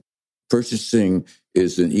purchasing? Purchasing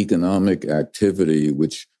is an economic activity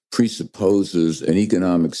which presupposes an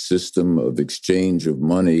economic system of exchange of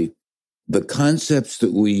money. The concepts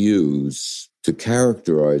that we use to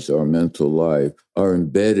characterize our mental life are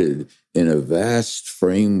embedded in a vast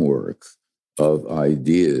framework of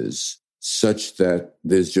ideas, such that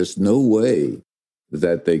there's just no way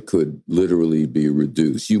that they could literally be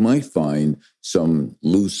reduced. You might find some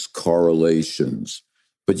loose correlations,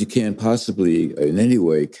 but you can't possibly in any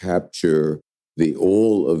way capture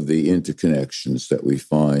all of the interconnections that we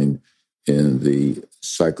find in the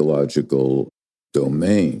psychological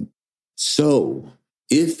domain. So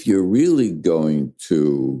if you're really going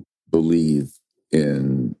to believe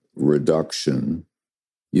in reduction,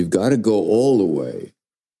 you've got to go all the way,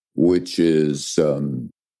 which is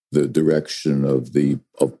the direction of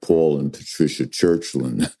Paul and Patricia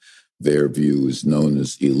Churchland. Their view is known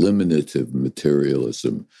as eliminative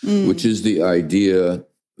materialism, which is the idea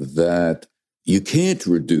that you can't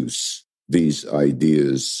reduce these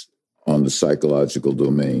ideas on the psychological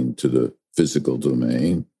domain to the physical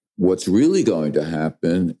domain. What's really going to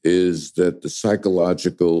happen is that the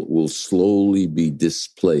psychological will slowly be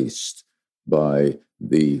displaced by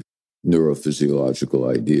the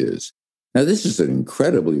neurophysiological ideas. Now, this is an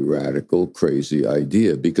incredibly radical, crazy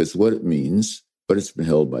idea, because what it means, but it's been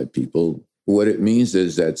held by people, what it means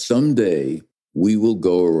is that someday we will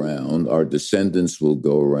go around, our descendants will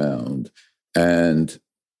go around, and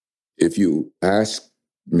if you ask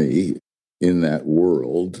me in that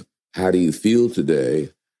world, how do you feel today?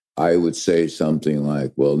 I would say something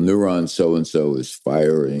like, well, neuron so-and-so is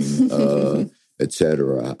firing, et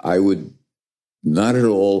cetera. I would not at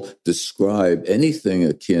all describe anything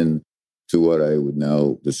akin to what I would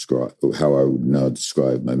now describe, how I would now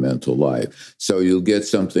describe my mental life. So you'll get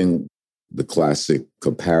something, the classic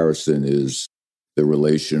comparison is the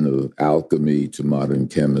relation of alchemy to modern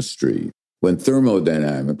chemistry. When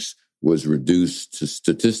thermodynamics was reduced to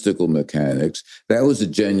statistical mechanics, that was a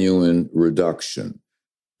genuine reduction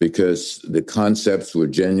because the concepts were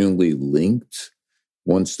genuinely linked.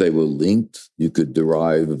 Once they were linked, you could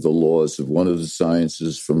derive the laws of one of the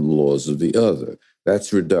sciences from the laws of the other.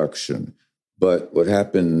 That's reduction. But what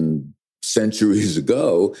happened centuries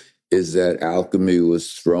ago is that alchemy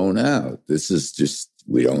was thrown out. This is just,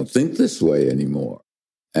 we don't think this way anymore.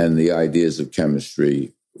 And the ideas of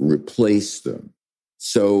chemistry replaced them.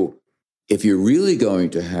 So if you're really going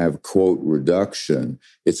to have, quote, reduction,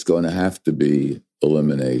 it's going to have to be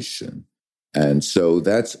elimination. And so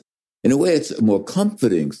that's, in a way, it's a more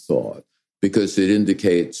comforting thought because it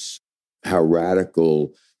indicates how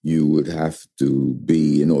radical you would have to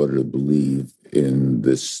be in order to believe in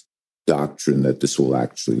this doctrine that this will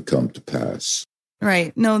actually come to pass.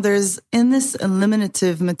 Right. No, there's, in this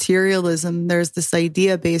eliminative materialism, there's this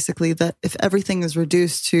idea basically that if everything is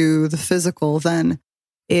reduced to the physical, then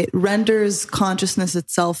it renders consciousness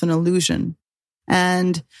itself an illusion.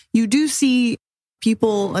 And you do see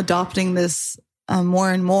people adopting this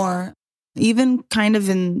more and more, even kind of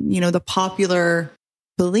in, the popular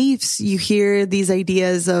beliefs. You hear these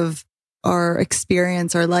ideas of our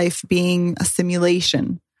experience, our life being a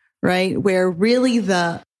simulation, right? Where really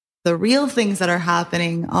the real things that are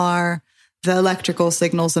happening are the electrical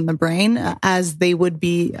signals in the brain as they would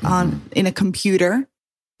be in a computer.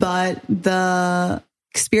 But the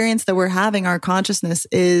experience that we're having, our consciousness,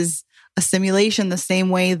 is a simulation the same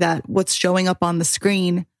way that what's showing up on the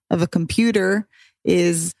screen of a computer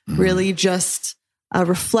is really just a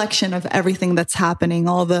reflection of everything that's happening,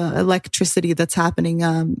 all the electricity that's happening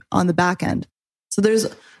on the back end. So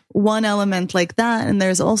there's one element like that. And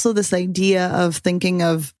there's also this idea of thinking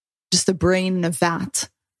of just the brain in a vat,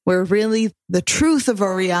 where really the truth of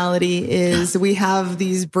our reality is we have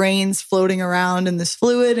these brains floating around in this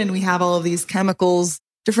fluid, and we have all of these chemicals,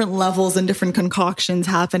 different levels and different concoctions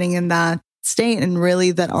happening in that state. And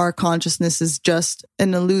really that our consciousness is just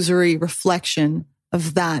an illusory reflection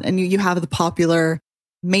of that. And you have the popular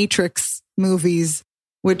Matrix movies,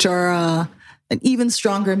 which are an even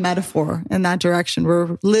stronger metaphor in that direction.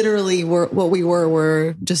 We're literally what we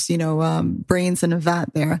were just, brains in a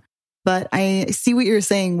vat there. But I see what you're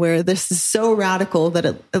saying, where this is so radical that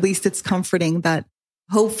at least it's comforting that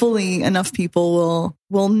hopefully enough people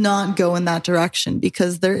will not go in that direction,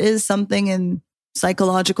 because there is something in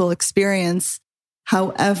psychological experience,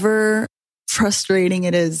 however frustrating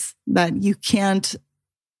it is, that you can't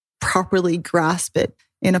properly grasp it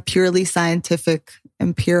in a purely scientific,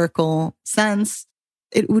 empirical sense.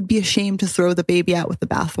 It would be a shame to throw the baby out with the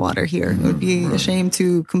bathwater here. It would be a shame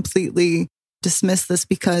to completely dismiss this,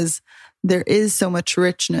 because there is so much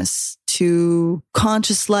richness to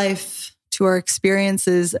conscious life, to our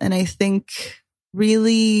experiences. And I think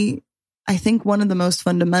one of the most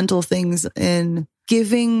fundamental things in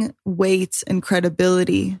giving weight and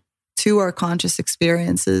credibility to our conscious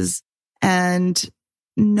experiences and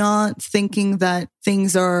not thinking that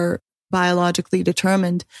things are biologically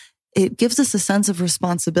determined, it gives us a sense of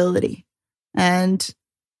responsibility. And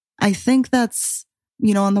I think that's,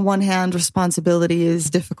 on the one hand, responsibility is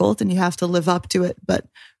difficult and you have to live up to it. But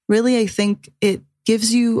really, I think it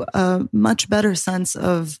gives you a much better sense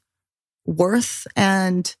of worth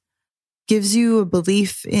and gives you a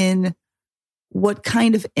belief in what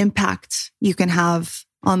kind of impact you can have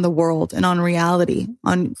on the world and on reality,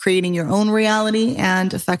 on creating your own reality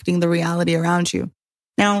and affecting the reality around you.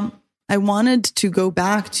 Now, I wanted to go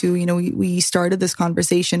back to, we started this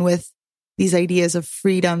conversation with these ideas of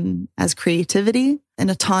freedom as creativity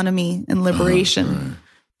and autonomy and liberation.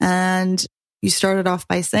 And you started off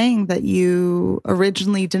by saying that you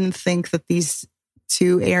originally didn't think that these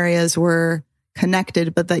two areas were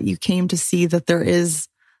connected, but that you came to see that there is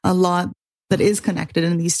a lot that is connected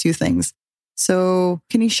in these two things. So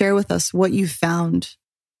can you share with us what you found,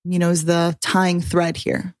 is the tying thread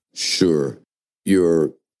here? Sure.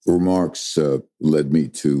 Your remarks led me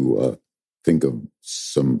to think of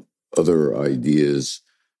some other ideas.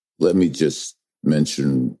 Let me just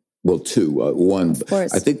mention, two. One,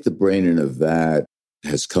 I think the brain in a vat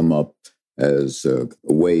has come up as a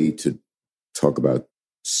way to talk about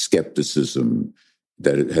skepticism,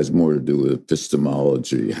 that it has more to do with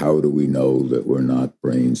epistemology. How do we know that we're not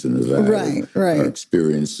brains in a vat? Right. Our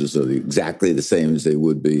experiences are exactly the same as they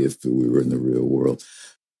would be if we were in the real world.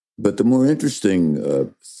 But the more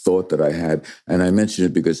interesting thought that I had, and I mention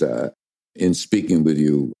it because in speaking with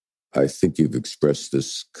you, I think you've expressed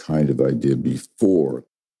this kind of idea before.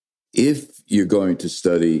 If you're going to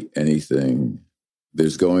study anything,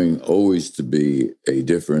 there's going always to be a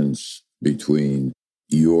difference between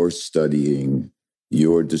your studying,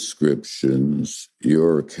 your descriptions,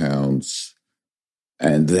 your accounts,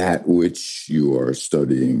 and that which you are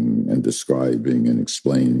studying and describing and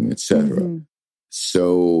explaining, etc. Mm-hmm.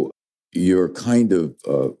 So your kind of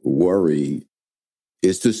worry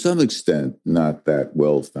is to some extent not that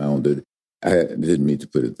well-founded. I didn't mean to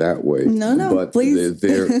put it that way. No, but please.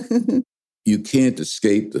 You can't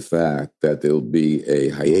escape the fact that there'll be a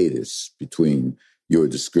hiatus between your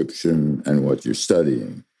description and what you're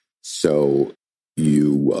studying. So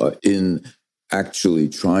you, in actually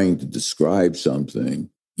trying to describe something,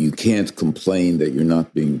 you can't complain that you're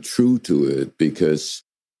not being true to it, because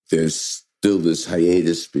there's still this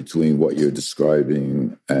hiatus between what you're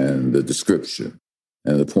describing and the description.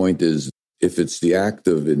 And the point is, if it's the act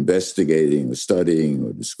of investigating or studying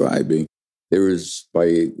or describing, there is, by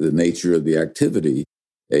the nature of the activity,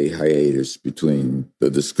 a hiatus between the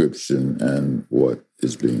description and what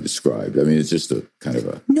is being described. I mean, it's just a kind of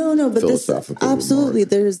a philosophical absolutely. remark.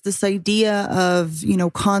 There's this idea of,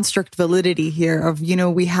 construct validity here of,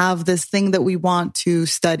 we have this thing that we want to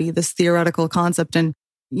study, this theoretical concept. And,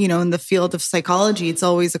 in the field of psychology, it's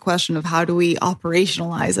always a question of how do we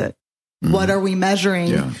operationalize it? Mm-hmm. What are we measuring?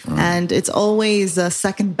 Yeah, right. And it's always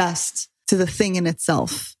second best to the thing in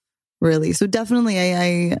itself, really. So definitely,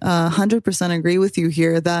 I 100% agree with you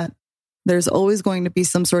here that there's always going to be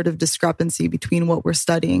some sort of discrepancy between what we're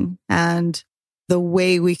studying and the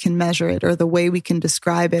way we can measure it or the way we can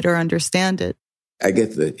describe it or understand it. I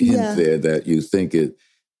get the hint there that you think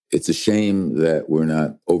it's a shame that we're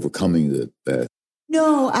not overcoming that.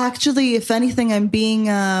 No, actually, if anything, I'm being,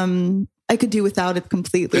 I could do without it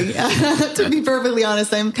completely. To be perfectly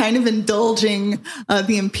honest, I'm kind of indulging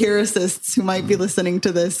the empiricists who might be listening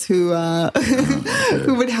to this, who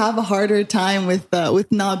would have a harder time with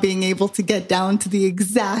not being able to get down to the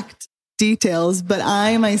exact details. But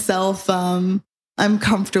I myself, I'm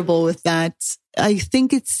comfortable with that. I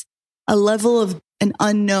think it's a level of an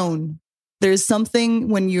unknown. There's something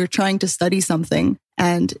when you're trying to study something.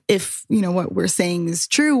 And if, what we're saying is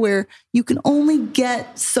true, where you can only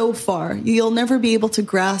get so far, you'll never be able to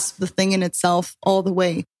grasp the thing in itself all the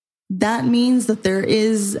way. That means that there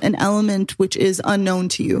is an element which is unknown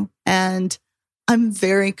to you. And I'm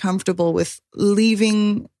very comfortable with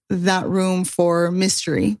leaving that room for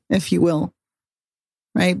mystery, if you will,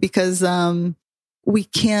 right? Because we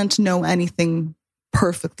can't know anything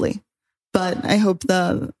perfectly. But I hope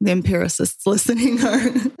the empiricists listening are...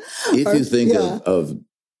 If you think of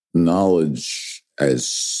knowledge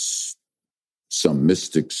as some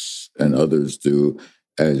mystics and others do,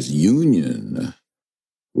 as union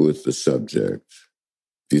with the subject,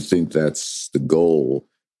 if you think that's the goal,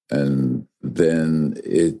 and then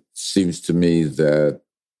it seems to me that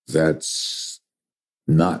that's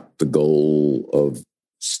not the goal of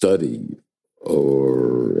study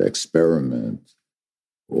or experiment,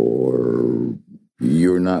 or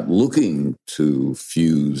you're not looking to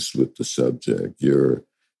fuse with the subject.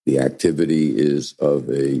 The activity is of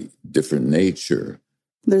a different nature.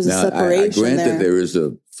 There's a separation I grant that there is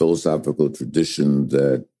a philosophical tradition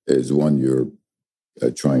that is one you're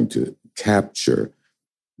trying to capture,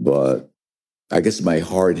 but I guess my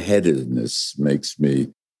hard-headedness makes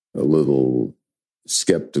me a little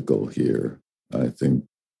skeptical here, I think.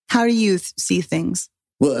 How do you see things?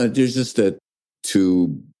 Well, there's just that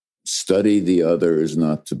to study the other is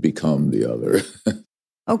not to become the other.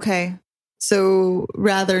 Okay. So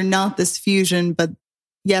rather not this fusion, but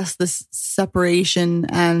yes, this separation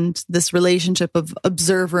and this relationship of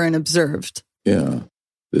observer and observed. Yeah.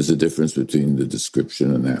 There's a difference between the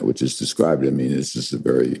description and that which is described. I mean, it's just a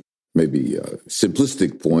very maybe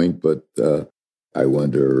simplistic point, but I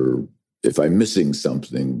wonder if I'm missing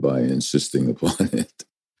something by insisting upon it.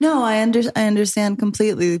 No, I understand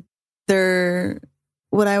completely.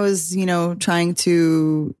 What I was, trying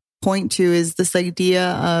to point to is this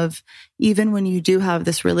idea of even when you do have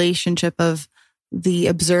this relationship of the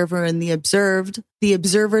observer and the observed, the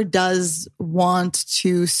observer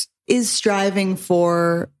is striving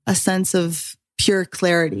for a sense of pure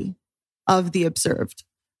clarity of the observed,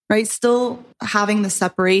 right? Still having the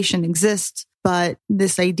separation exist, but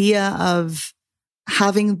this idea of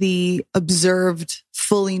having the observed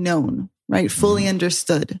fully known, right? Fully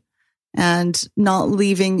understood, and not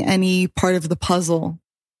leaving any part of the puzzle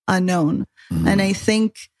unknown. Mm-hmm. And I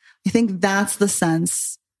think that's the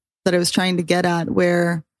sense that I was trying to get at,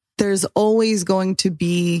 where there's always going to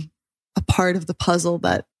be a part of the puzzle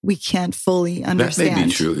that we can't fully understand. That may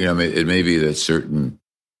be true. It may be that certain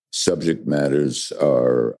subject matters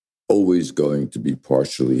are always going to be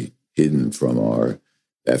partially hidden from our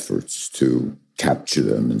efforts to capture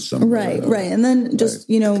them in some way. Right. And then just,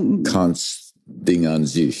 Ding an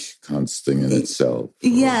sich, Ding in itself.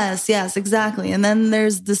 Yes, exactly. And then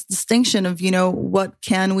there's this distinction of, what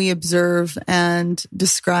can we observe and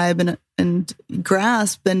describe and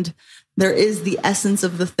grasp? And there is the essence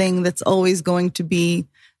of the thing that's always going to be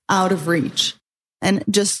out of reach. And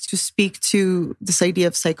just to speak to this idea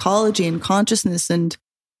of psychology and consciousness and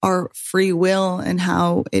our free will and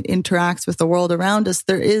how it interacts with the world around us,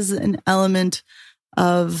 there is an element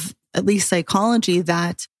of at least psychology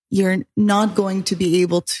that you're not going to be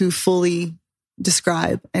able to fully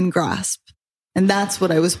describe and grasp. And that's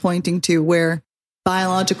what I was pointing to, where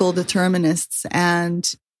biological determinists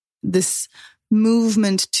and this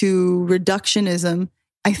movement to reductionism,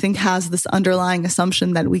 I think, has this underlying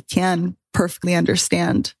assumption that we can perfectly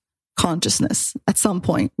understand consciousness at some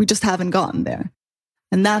point. We just haven't gotten there.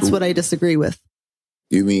 And that's what I disagree with.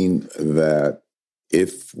 You mean that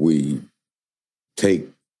if we take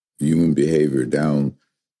human behavior down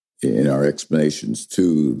in our explanations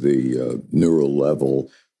to the neural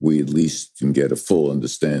level, we at least can get a full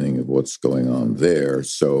understanding of what's going on there.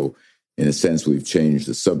 So in a sense, we've changed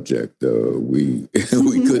the subject. We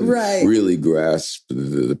couldn't really grasp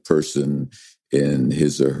the person in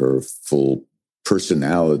his or her full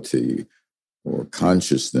personality or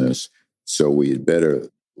consciousness. So we had better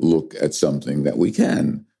look at something that we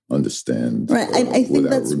can understand. Right. I think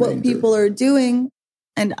that's what people are doing.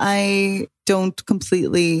 And I don't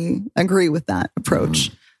completely agree with that approach.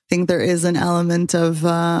 I think there is an element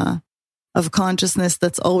of consciousness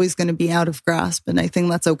that's always going to be out of grasp. And I think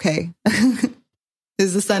that's okay,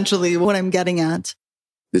 is essentially what I'm getting at.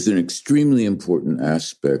 There's an extremely important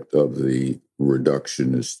aspect of the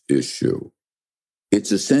reductionist issue.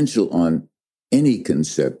 It's essential on any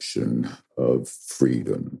conception of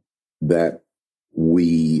freedom that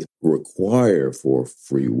we require for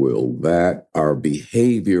free will that our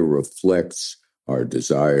behavior reflects our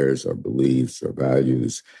desires, our beliefs, our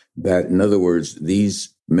values. That, in other words,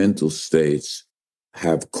 these mental states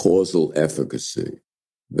have causal efficacy,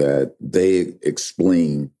 that they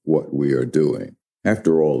explain what we are doing.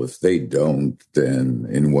 After all, if they don't, then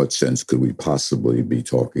in what sense could we possibly be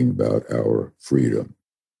talking about our freedom?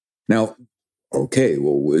 Now, okay,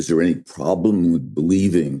 well, is there any problem with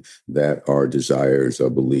believing that our desires, our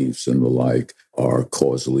beliefs, and the like are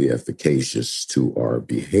causally efficacious to our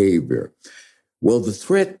behavior? Well, the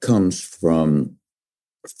threat comes from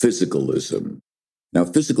physicalism. Now,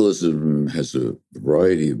 physicalism has a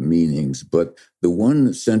variety of meanings, but the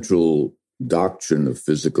one central doctrine of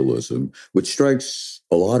physicalism, which strikes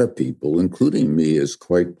a lot of people, including me, as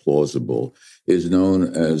quite plausible, is known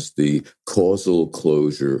as the causal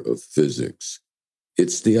closure of physics.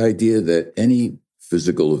 It's the idea that any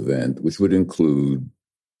physical event, which would include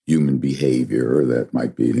human behavior, that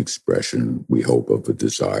might be an expression, we hope, of a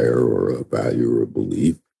desire or a value or a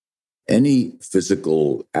belief, any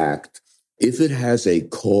physical act, if it has a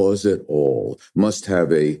cause at all, must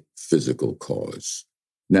have a physical cause.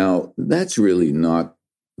 Now, that's really not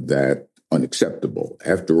that unacceptable.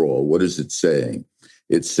 After all, what is it saying?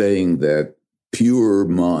 It's saying that pure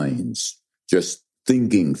minds, just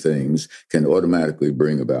thinking things, can automatically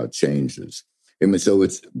bring about changes. And so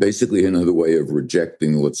it's basically another way of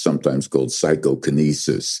rejecting what's sometimes called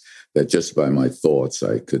psychokinesis, that just by my thoughts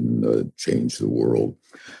I can change the world.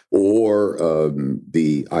 Or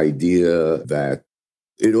the idea that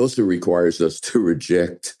It also requires us to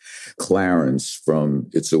reject Clarence from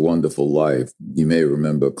It's a Wonderful Life. You may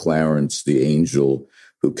remember Clarence, the angel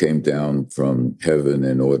who came down from heaven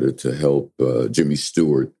in order to help Jimmy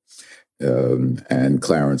Stewart. And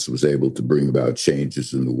Clarence was able to bring about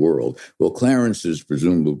changes in the world. Well, Clarence is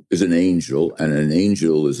presumably is an angel, and an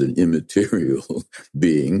angel is an immaterial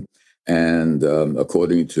being. And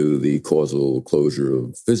according to the causal closure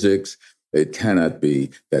of physics, it cannot be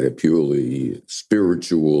that a purely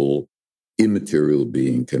spiritual, immaterial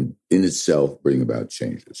being can in itself bring about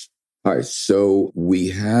changes. All right, so we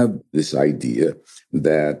have this idea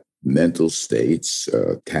that mental states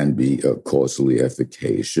can be causally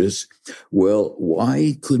efficacious. Well,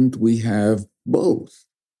 why couldn't we have both?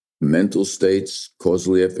 Mental states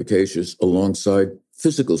causally efficacious alongside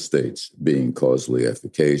physical states being causally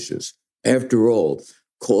efficacious. After all,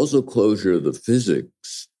 causal closure of the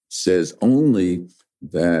physics says only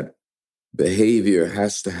that behavior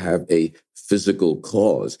has to have a physical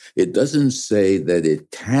cause. It doesn't say that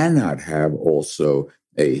it cannot have also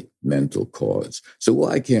a mental cause. So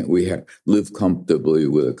why can't we live comfortably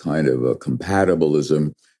with a kind of a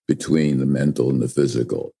compatibilism between the mental and the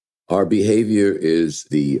physical? Our behavior is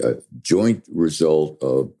the joint result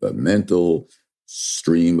of a mental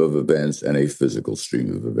stream of events and a physical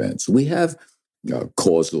stream of events. We have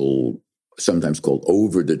causal, sometimes called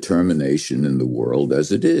overdetermination in the world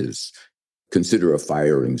as it is. Consider a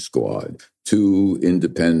firing squad. Two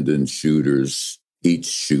independent shooters each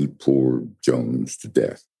shoot poor Jones to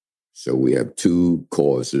death. So we have two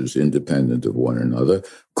causes independent of one another.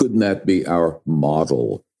 Couldn't that be our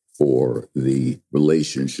model for the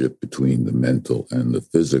relationship between the mental and the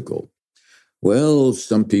physical? Well,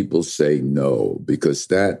 some people say no, because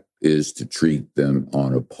that is to treat them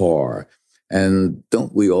on a par. And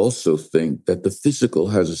don't we also think that the physical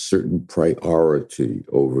has a certain priority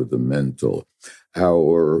over the mental?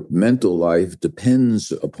 Our mental life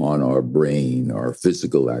depends upon our brain, our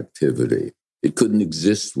physical activity. It couldn't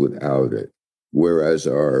exist without it. Whereas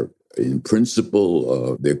in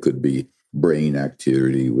principle, there could be brain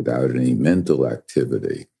activity without any mental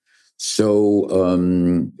activity. So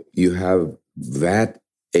you have that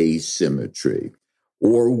asymmetry.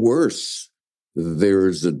 Or worse,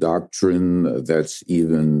 there's a doctrine that's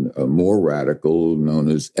even more radical, known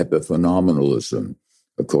as epiphenomenalism,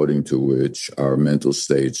 according to which our mental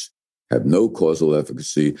states have no causal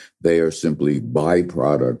efficacy. They are simply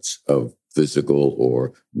byproducts of physical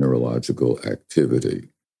or neurological activity.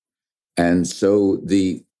 And so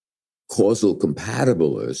the causal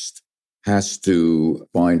compatibilist has to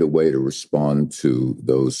find a way to respond to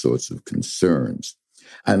those sorts of concerns.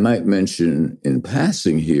 I might mention in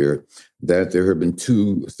passing here that there have been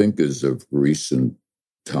two thinkers of recent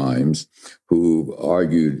times who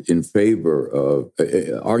argued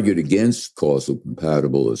argued against causal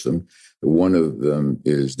compatibilism. One of them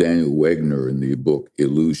is Daniel Wegner in the book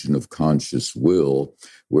Illusion of Conscious Will,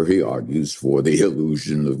 where he argues for the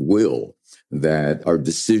illusion of will, that our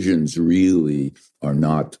decisions really are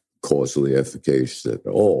not causally efficacious at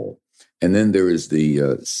all. And then there is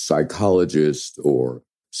the psychologist or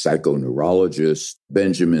psychoneurologist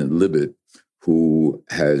Benjamin Libet, who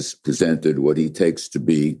has presented what he takes to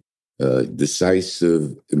be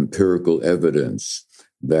decisive empirical evidence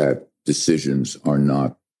that decisions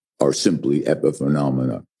are simply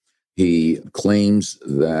epiphenomena. He claims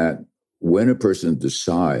that when a person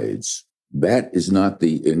decides, that is not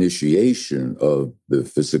the initiation of the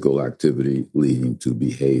physical activity leading to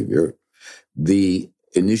behavior. The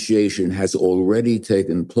initiation has already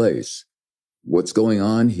taken place. What's going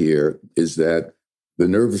on here is that the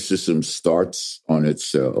nervous system starts on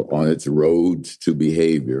its road to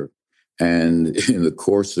behavior, and in the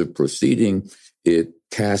course of proceeding, it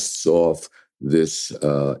casts off this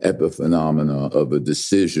epiphenomena of a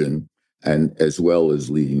decision, and as well as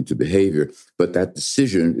leading to behavior. But that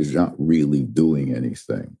decision is not really doing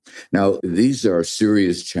anything. Now, these are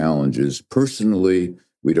serious challenges. Personally,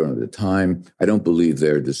 we don't have the time. I don't believe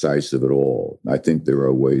they're decisive at all. I think there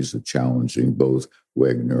are ways of challenging both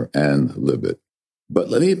Wegner and Libet. But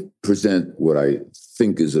let me present what I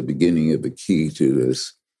think is a beginning of a key to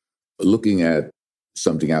this, looking at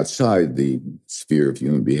something outside the sphere of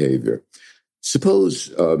human behavior.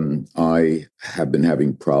 Suppose I have been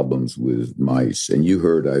having problems with mice, and you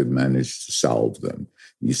heard I've managed to solve them.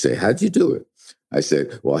 You say, how'd you do it? I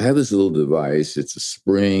said, well, I have this little device. It's a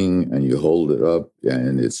spring, and you hold it up,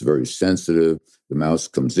 and it's very sensitive. The mouse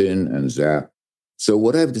comes in and zap. So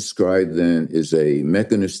what I've described then is a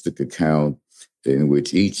mechanistic account in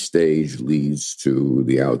which each stage leads to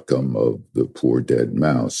the outcome of the poor dead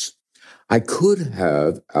mouse. I could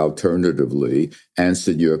have alternatively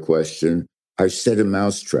answered your question, I set a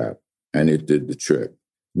mousetrap and it did the trick.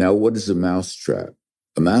 Now, what is a mousetrap?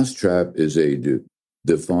 A mousetrap is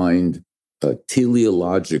defined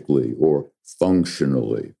teleologically or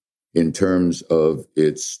functionally in terms of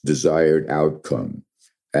its desired outcome.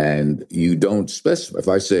 And you don't specify. If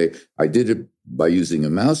I say I did it by using a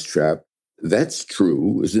mousetrap, that's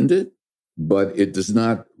true, isn't it? But it does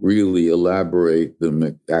not really elaborate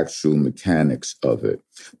the actual mechanics of it.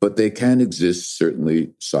 But they can exist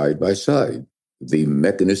certainly side by side. The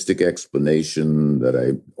mechanistic explanation that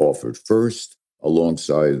I offered first,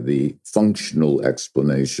 alongside the functional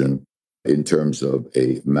explanation in terms of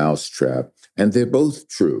a mousetrap, and they're both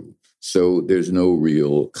true. So there's no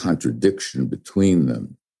real contradiction between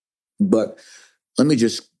them. But let me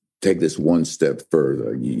just take this one step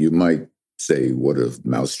further. You might say, what do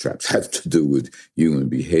mousetraps have to do with human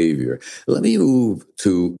behavior? Let me move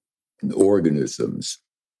to organisms.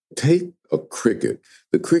 Take a cricket.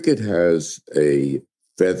 The cricket has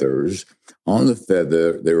feathers. On the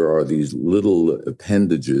feather, there are these little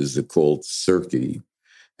appendages called cerci.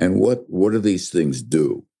 And what do these things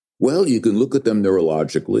do? Well, you can look at them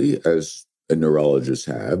neurologically, as a neurologist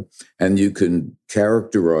have, and you can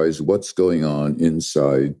characterize what's going on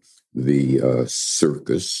inside the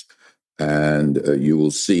circus. And you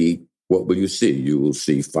will see, what will you see? You will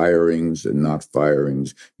see firings and not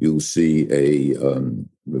firings. You'll see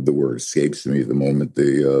the word escapes me at the moment,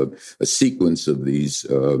 a sequence of these.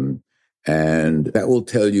 And that will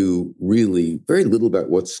tell you really very little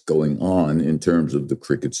about what's going on in terms of the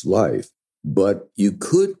cricket's life. But you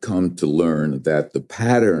could come to learn that the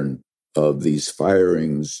pattern of these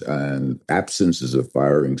firings and absences of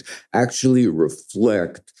firings actually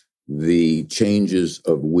reflect the changes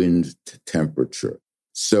of wind temperature.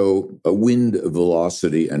 So a wind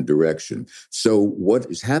velocity and direction. So what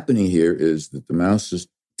is happening here is that the mouse's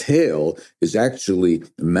tail is actually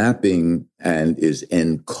mapping and is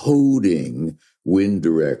encoding wind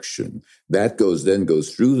direction. That then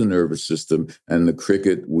goes through the nervous system, and the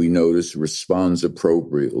cricket, we notice, responds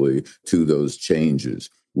appropriately to those changes.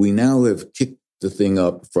 We now have kicked the thing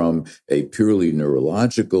up from a purely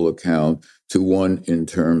neurological account to one in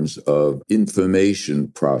terms of information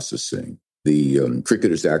processing. The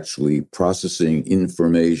cricket is actually processing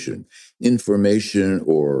information. Information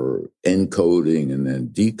or encoding and then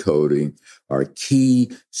decoding are key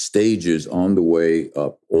stages on the way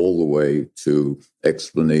up, all the way to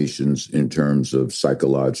explanations in terms of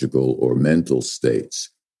psychological or mental states.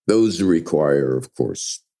 Those require, of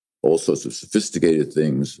course, all sorts of sophisticated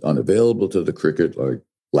things unavailable to the cricket, like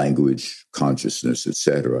language, consciousness,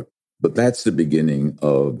 etc. But that's the beginning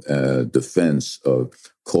of a defense of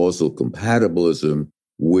causal compatibilism,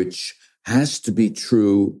 which has to be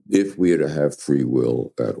true if we are to have free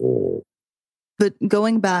will at all. But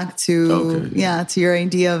going back to your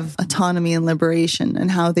idea of autonomy and liberation and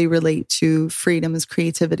how they relate to freedom as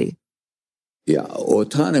creativity. Yeah,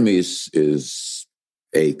 autonomy is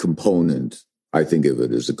a component. I think of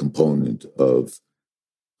it as a component of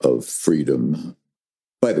freedom.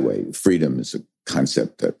 By the way, freedom is a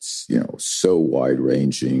concept that's, so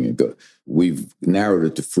wide-ranging. We've narrowed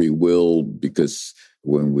it to free will because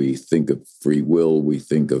when we think of free will, we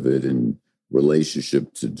think of it in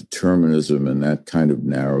relationship to determinism, and that kind of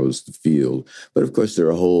narrows the field. But of course, there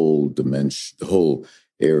are whole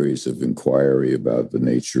areas of inquiry about the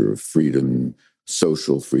nature of freedom,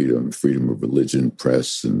 social freedom, freedom of religion,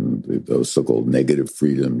 press, and those so-called negative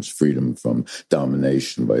freedoms, freedom from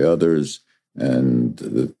domination by others. And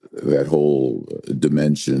that whole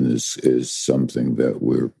dimension is something that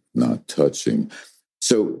we're not touching.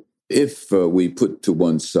 So if we put to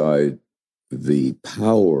one side the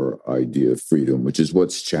power idea of freedom, which is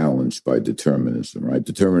what's challenged by determinism, right?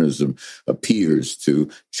 Determinism appears to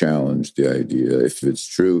challenge the idea, if it's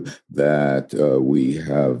true, that we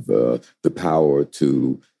have the power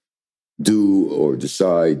to do or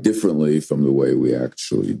decide differently from the way we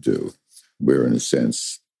actually do. We're, in a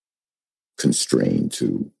sense, constrained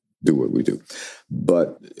to do what we do.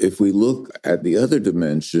 But if we look at the other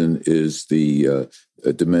dimension, is the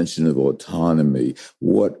dimension of autonomy.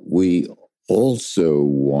 What we also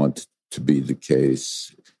want to be the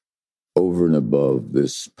case over and above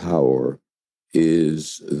this power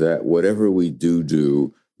is that whatever we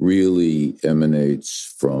do really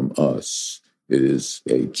emanates from us. It is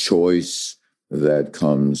a choice that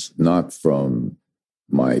comes not from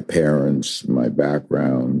my parents, my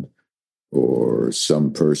background, or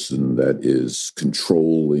some person that is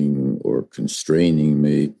controlling or constraining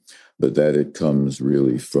me, but that it comes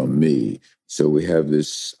really from me. So we have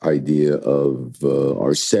this idea of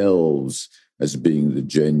ourselves as being the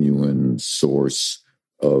genuine source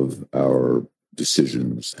of our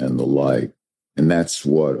decisions and the like. And that's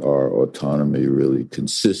what our autonomy really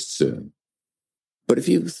consists in. But if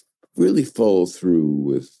you really follow through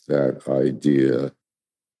with that idea,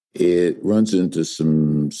 it runs into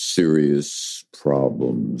some serious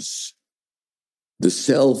problems. The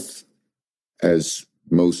self, as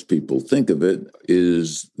most people think of it,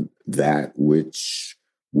 is that which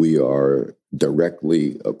we are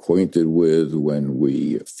directly acquainted with when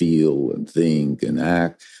we feel and think and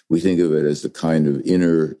act. We think of it as the kind of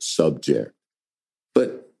inner subject.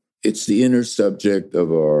 But it's the inner subject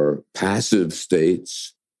of our passive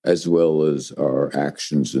states as well as our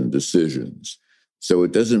actions and decisions. So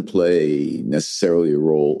it doesn't play necessarily a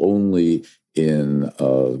role only in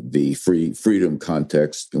the freedom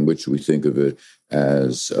context in which we think of it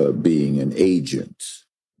as being an agent,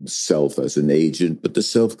 self as an agent, but the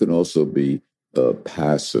self can also be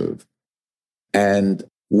passive. And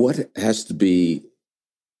what has to be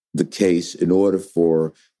the case in order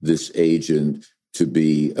for this agent to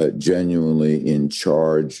be genuinely in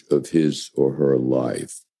charge of his or her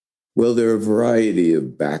life? Well, there are a variety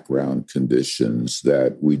of background conditions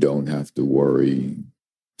that we don't have to worry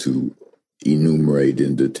to enumerate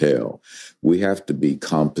in detail. We have to be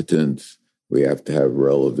competent. We have to have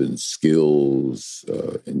relevant skills,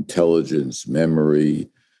 intelligence, memory,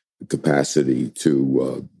 capacity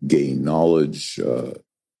to gain knowledge,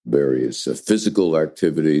 various physical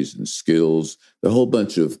activities and skills, a whole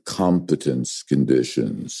bunch of competence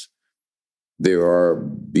conditions. There are,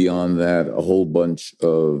 beyond that, a whole bunch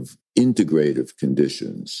of integrative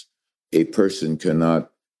conditions. A person cannot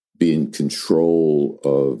be in control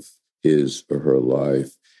of his or her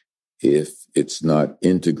life if it's not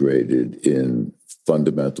integrated in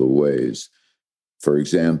fundamental ways. For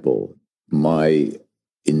example, my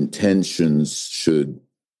intentions should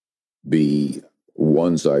be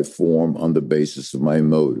ones I form on the basis of my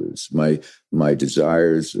motives. My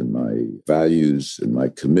desires and my values and my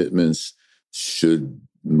commitments should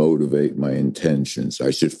motivate my intentions.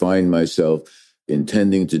 I should find myself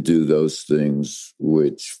intending to do those things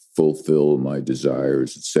which fulfill my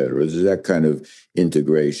desires, etc. There's that kind of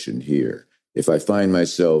integration here. If I find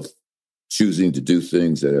myself choosing to do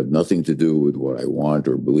things that have nothing to do with what I want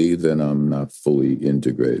or believe, then I'm not fully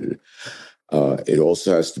integrated. It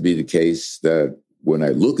also has to be the case that when I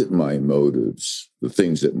look at my motives, the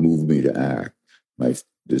things that move me to act, my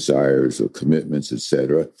desires or commitments,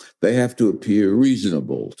 etc., they have to appear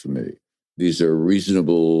reasonable to me. These are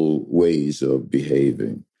reasonable ways of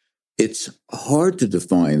behaving. It's hard to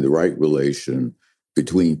define the right relation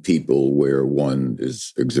between people where one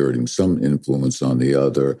is exerting some influence on the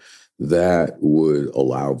other that would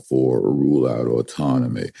allow for or rule out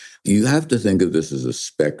autonomy. You have to think of this as a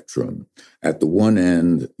spectrum. At the one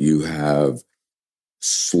end, you have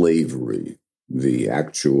slavery, the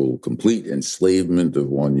actual complete enslavement of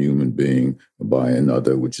one human being by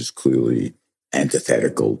another, which is clearly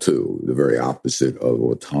antithetical to the very opposite of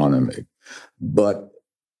autonomy. But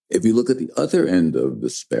if you look at the other end of the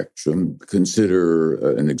spectrum,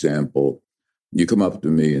 consider an example. You come up to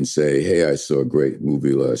me and say, hey, I saw a great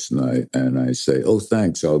movie last night. And I say, oh,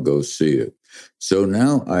 thanks, I'll go see it. So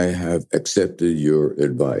now I have accepted your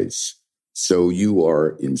advice. So you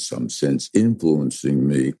are, in some sense, influencing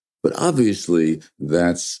me. But obviously,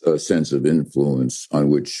 that's a sense of influence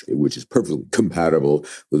which is perfectly compatible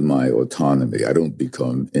with my autonomy. I don't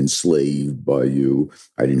become enslaved by you.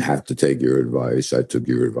 I didn't have to take your advice. I took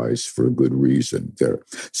your advice for a good reason.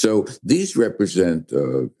 So these represent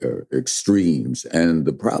extremes. And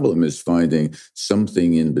the problem is finding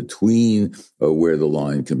something in between where the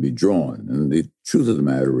line can be drawn. And the truth of the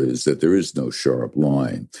matter is that there is no sharp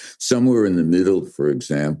line. Somewhere in the middle, for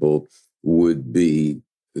example, would be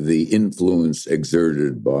the influence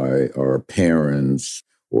exerted by our parents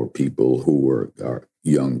or people who were our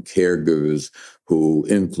young caregivers who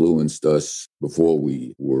influenced us before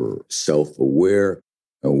we were self-aware.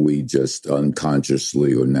 We just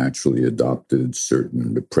unconsciously or naturally adopted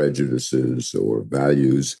certain prejudices or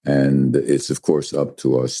values. And it's, of course, up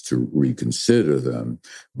to us to reconsider them.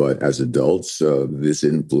 But as adults, this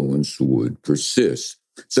influence would persist.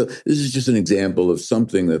 So this is just an example of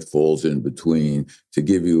something that falls in between to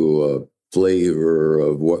give you a flavor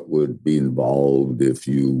of what would be involved if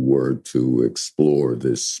you were to explore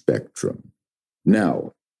this spectrum.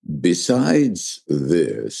 Now, besides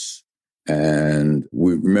this, and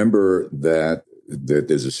we remember that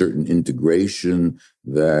there's a certain integration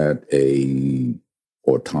that a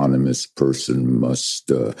autonomous person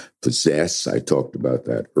must possess. I talked about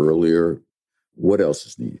that earlier. What else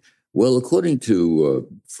is needed? Well, according to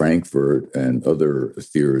Frankfurt and other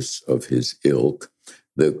theorists of his ilk,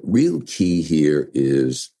 the real key here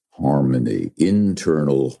is harmony,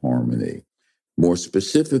 internal harmony. More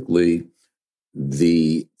specifically,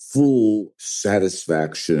 the full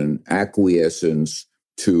satisfaction, acquiescence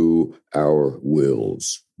to our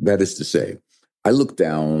wills. That is to say, I look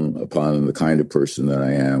down upon the kind of person that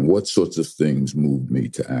I am. What sorts of things move me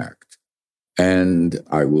to act? And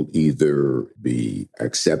I will either be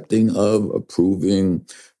accepting of, approving,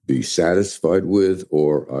 be satisfied with,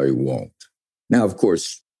 or I won't. Now, of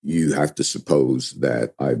course, you have to suppose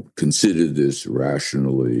that I've considered this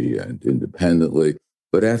rationally and independently.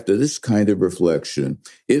 But after this kind of reflection,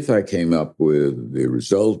 if I came up with the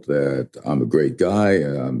result that I'm a great guy,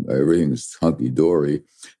 everything's hunky-dory,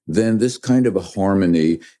 then this kind of a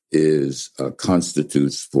harmony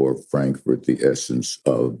constitutes for Frankfurt the essence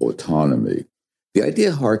of autonomy. The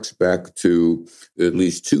idea harks back to at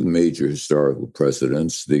least two major historical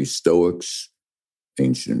precedents, the Stoics,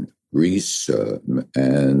 ancient Greece,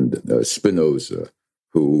 and Spinoza,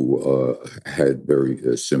 who had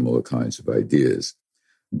very similar kinds of ideas.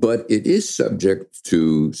 But it is subject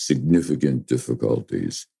to significant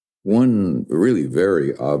difficulties. One really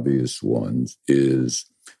very obvious one is,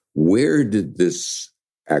 where did this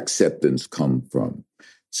acceptance come from?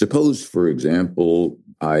 Suppose, for example,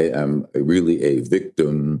 I am really a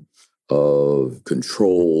victim of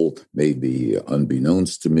control, maybe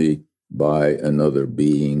unbeknownst to me, by another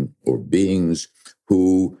being or beings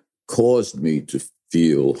who caused me to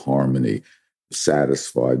feel harmony,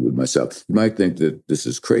 satisfied with myself. You might think that this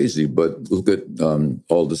is crazy, but look at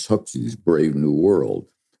Aldous Huxley's Brave New World.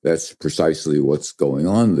 That's precisely what's going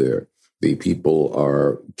on there. The people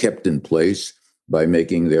are kept in place by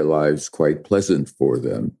making their lives quite pleasant for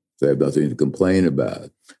them. They have nothing to complain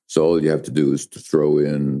about. So all you have to do is to throw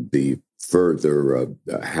in the further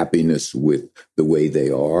happiness with the way they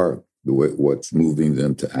are, what's moving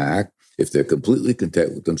them to act. If they're completely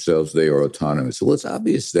content with themselves, they are autonomous. Well, it's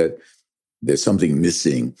obvious that there's something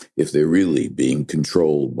missing if they're really being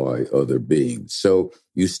controlled by other beings. So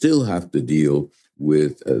you still have to deal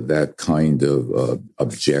with that kind of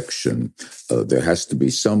objection. There has to be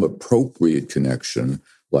some appropriate connection,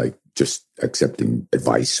 like just accepting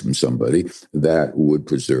advice from somebody, that would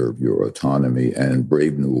preserve your autonomy. And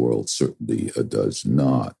Brave New World certainly does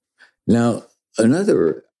not. Now,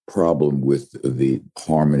 another problem with the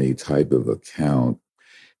harmony type of account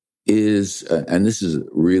is, and this is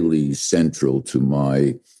really central to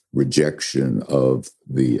my rejection of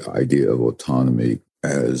the idea of autonomy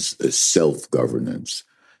as self-governance.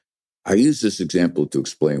 I use this example to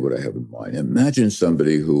explain what I have in mind. Imagine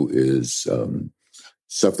somebody who is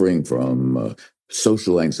suffering from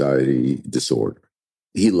social anxiety disorder.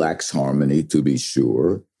 He lacks harmony, to be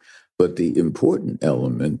sure, but the important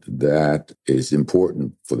element that is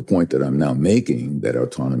important for the point that I'm now making, that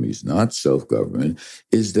autonomy is not self-government,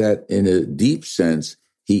 is that in a deep sense,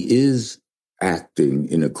 he is acting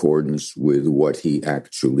in accordance with what he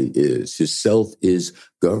actually is. His self is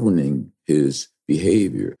governing his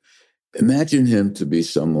behavior. Imagine him to be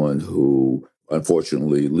someone who,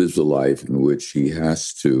 unfortunately, lives a life in which he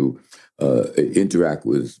has to interact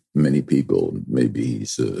with many people. Maybe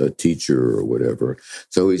he's a teacher or whatever.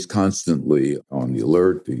 So he's constantly on the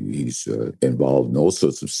alert. He's involved in all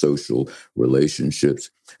sorts of social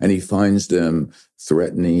relationships, and he finds them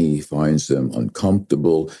threatening. He finds them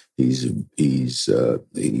uncomfortable. He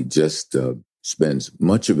just spends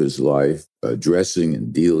much of his life addressing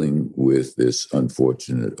and dealing with this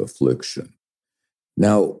unfortunate affliction.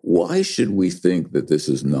 Now, why should we think that this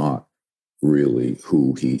is not really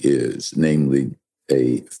who he is, namely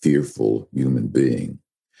a fearful human being?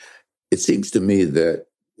 It seems to me that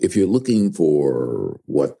if you're looking for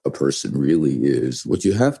what a person really is, what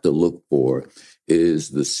you have to look for is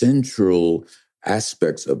the central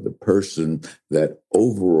aspects of the person that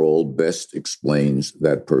overall best explains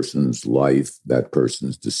that person's life, that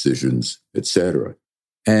person's decisions, etc.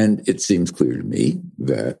 And it seems clear to me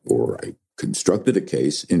that, or I constructed a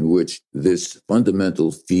case in which this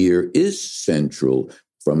fundamental fear is central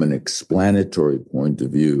from an explanatory point of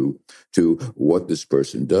view to what this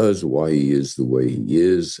person does, why he is the way he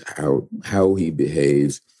is, how he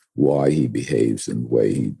behaves, why he behaves and the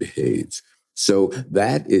way he behaves. So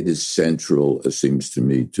that it is central seems to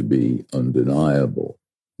me to be undeniable.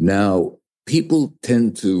 Now, people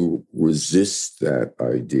tend to resist that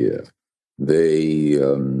idea. They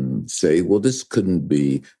say, well, this couldn't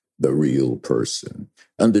be the real person.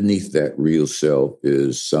 Underneath that real self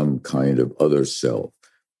is some kind of other self,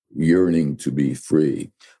 yearning to be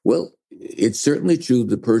free. Well, it's certainly true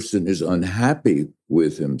the person is unhappy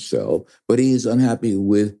with himself, but he is unhappy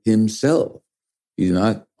with himself. He's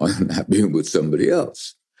not unhappy with somebody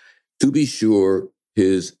else. To be sure,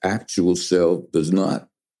 his actual self does not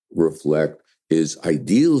reflect his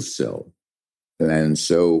ideal self. And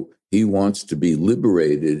so he wants to be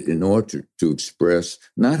liberated in order to express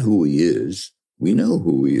not who he is. We know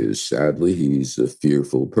who he is. Sadly, he's a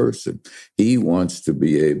fearful person. He wants to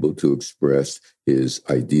be able to express his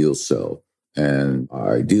ideal self. And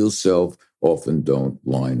our ideal self often don't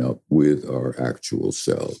line up with our actual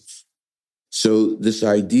selves. So this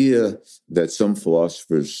idea that some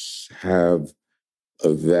philosophers have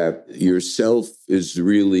of that yourself is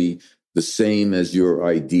really the same as your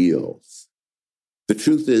ideals. The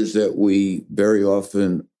truth is that we very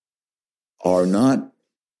often are not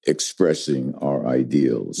expressing our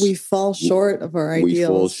ideals. We fall short of our ideals. We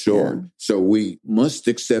fall short. Yeah. So we must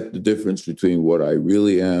accept the difference between what I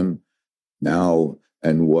really am now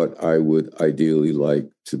and what I would ideally like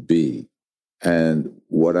to be. And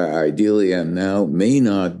what I ideally am now may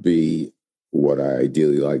not be what I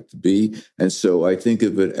ideally like to be. And so I think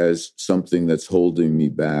of it as something that's holding me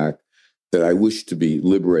back, that I wish to be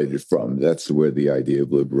liberated from. That's where the idea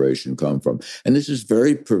of liberation comes from. And this is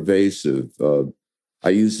very pervasive. I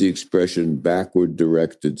use the expression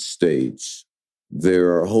backward-directed states.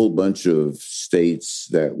 There are a whole bunch of states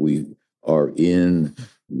that we are in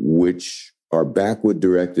which are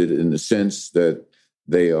backward-directed in the sense that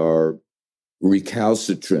they are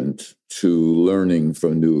recalcitrant to learning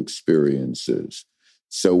from new experiences.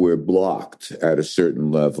 So we're blocked at a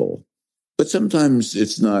certain level. But sometimes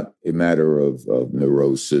it's not a matter of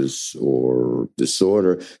neurosis or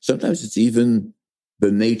disorder. Sometimes it's even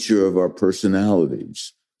the nature of our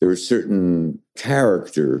personalities. There are certain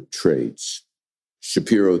character traits.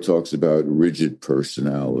 Shapiro talks about rigid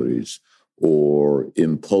personalities or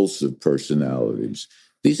impulsive personalities.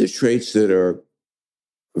 These are traits that are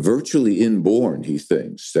virtually inborn, he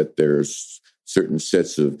thinks, that there's certain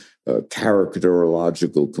sets of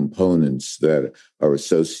characterological components that are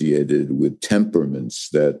associated with temperaments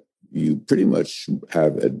that you pretty much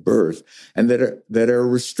have at birth and that are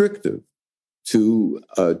restrictive. To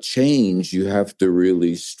change, you have to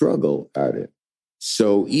really struggle at it.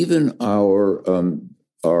 So even our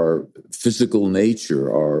physical nature,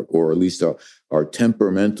 or at least our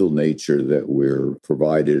temperamental nature that we're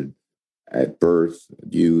provided at birth,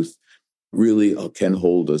 youth, really can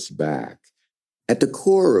hold us back. At the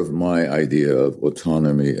core of my idea of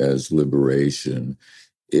autonomy as liberation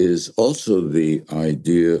is also the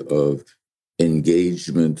idea of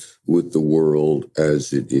engagement with the world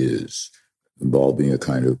as it is, involving a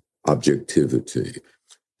kind of objectivity,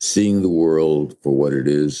 seeing the world for what it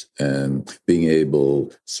is and being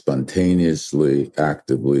able spontaneously,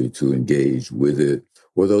 actively to engage with it,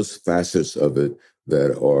 or those facets of it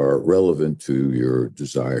that are relevant to your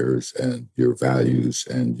desires and your values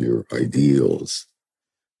and your ideals.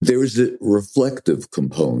 There is a reflective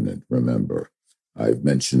component, remember. I've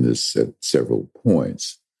mentioned this at several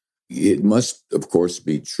points. It must, of course,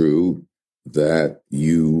 be true that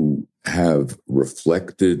you have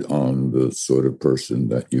reflected on the sort of person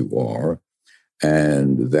that you are,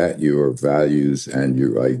 and that your values and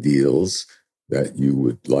your ideals that you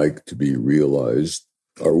would like to be realized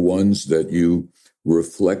are ones that you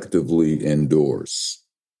reflectively endorse.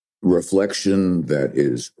 Reflection that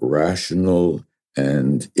is rational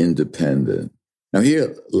and independent. Now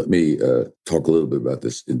here, let me talk a little bit about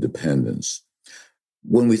this independence.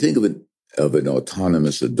 When we think of an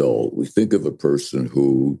autonomous adult, we think of a person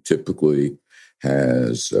who typically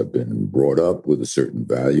has been brought up with a certain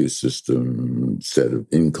value system, set of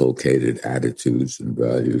inculcated attitudes and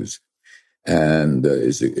values, and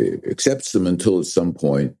accepts them until at some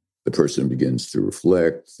point the person begins to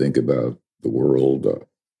reflect, think about the world.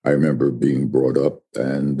 I remember being brought up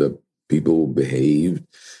and people behaved,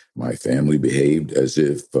 my family behaved as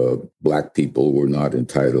if Black people were not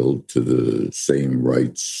entitled to the same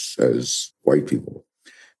rights as white people.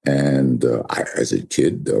 And as a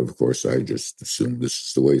kid, of course, I just assumed this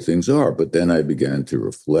is the way things are. But then I began to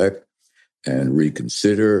reflect and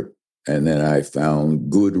reconsider. And then I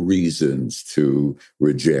found good reasons to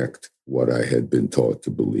reject what I had been taught to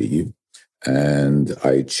believe. And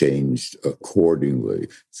I changed accordingly.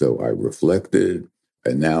 So I reflected.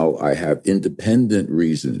 And now I have independent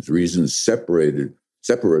reasons separate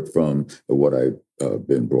from what I've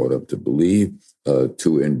been brought up to believe,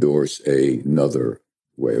 to endorse another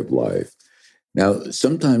way of life. Now,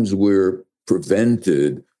 sometimes we're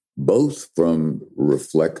prevented both from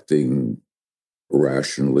reflecting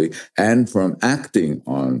rationally and from acting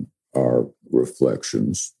on our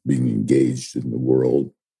reflections, being engaged in the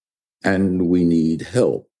world, and we need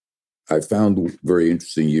help. I found very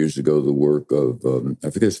interesting years ago the work of, I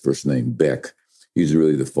forget his first name, Beck. He's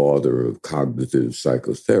really the father of cognitive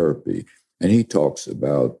psychotherapy. And he talks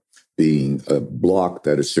about being blocked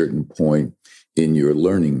at a certain point in your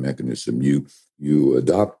learning mechanism. You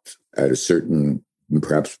adopt at a certain,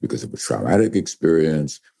 perhaps because of a traumatic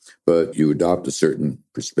experience, but you adopt a certain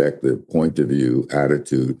perspective, point of view,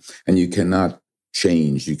 attitude, and you cannot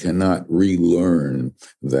change, you cannot relearn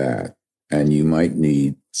that. And you might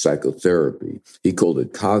need psychotherapy. He called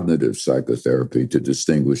it cognitive psychotherapy to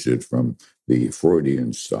distinguish it from the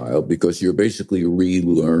Freudian style, because you're basically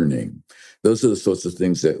relearning. Those are the sorts of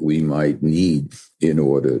things that we might need in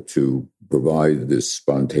order to provide this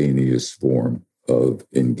spontaneous form of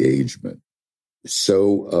engagement.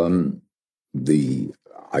 So the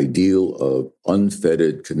ideal of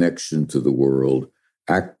unfettered connection to the world,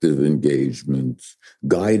 active engagement,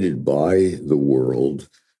 guided by the world,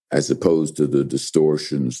 as opposed to the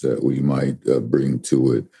distortions that we might bring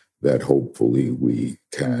to it that hopefully we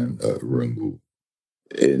can remove.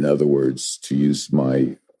 In other words, to use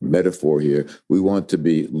my metaphor here, we want to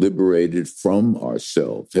be liberated from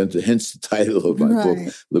ourselves. Hence the title of my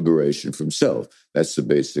book, Liberation from Self. That's the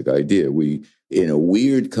basic idea. We, in a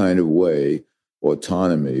weird kind of way,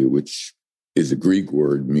 autonomy, which is a Greek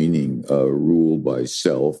word meaning rule by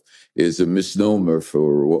self, is a misnomer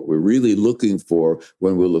for what we're really looking for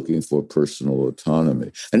when we're looking for personal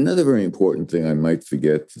autonomy. Another very important thing I might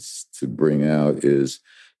forget to bring out is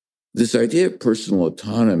this idea of personal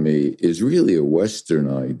autonomy is really a Western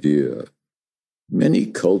idea. Many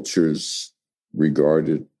cultures regard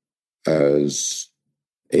it as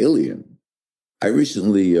alien. I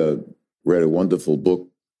recently read a wonderful book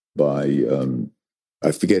by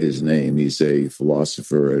I forget his name. He's a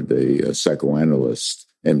philosopher and a psychoanalyst,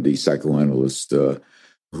 MD psychoanalyst,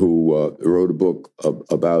 who wrote a book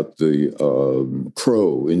about the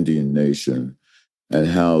Crow Indian nation and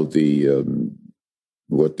how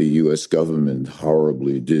what the U.S. government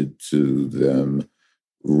horribly did to them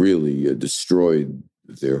really destroyed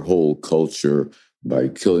their whole culture by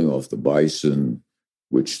killing off the bison,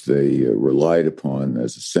 which they relied upon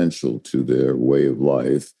as essential to their way of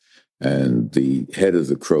life. And the head of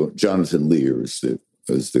the Crow, Jonathan Lear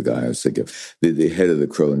was the guy I was thinking of. The head of the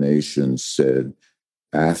Crow Nation said,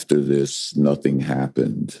 after this, nothing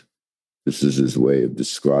happened. This is his way of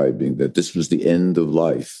describing that this was the end of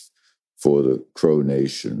life for the Crow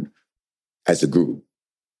Nation as a group.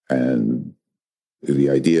 And the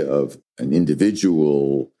idea of an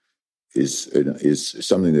individual is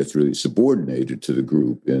something that's really subordinated to the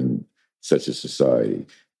group in such a society.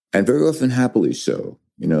 And very often happily so.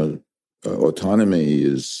 Autonomy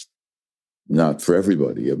is not for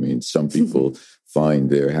everybody. I mean, some people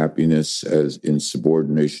find their happiness as in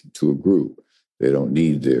subordination to a group. They don't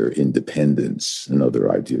need their independence,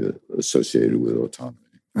 another idea associated with autonomy.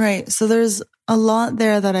 Right. So there's a lot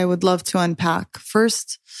there that I would love to unpack.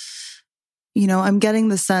 First, I'm getting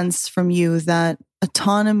the sense from you that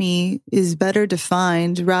autonomy is better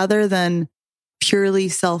defined rather than purely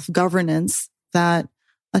self-governance, that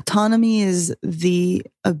autonomy is the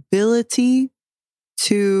ability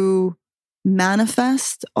to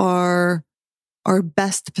manifest our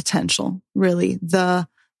best potential, really.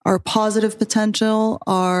 Our positive potential,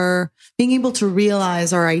 our being able to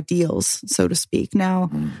realize our ideals, so to speak. Now,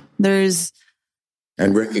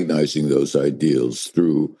 and recognizing those ideals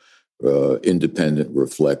through independent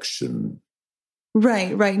reflection.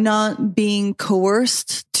 Right. Not being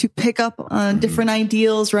coerced to pick up on different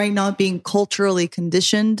ideals, right? Not being culturally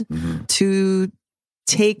conditioned to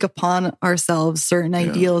take upon ourselves certain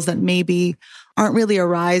ideals that maybe aren't really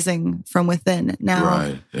arising from within.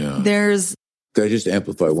 Now, there's... Can I just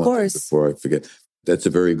amplify one thing before I forget? That's a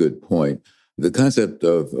very good point. The concept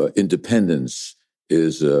of independence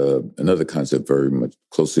is another concept very much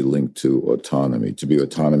closely linked to autonomy. To be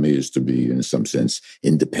autonomy is to be, in some sense,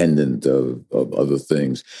 independent of other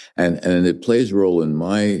things. And it plays a role, in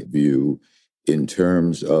my view, in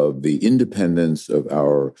terms of the independence of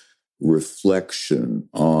our reflection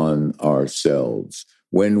on ourselves.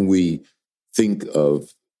 When we think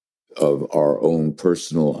of our own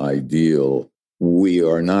personal ideal, we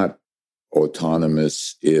are not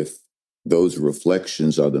autonomous if those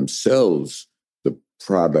reflections are themselves the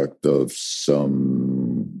product of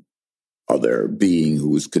some other being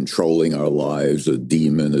who is controlling our lives, a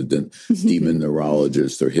demon, demon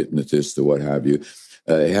neurologist or hypnotist or what have you.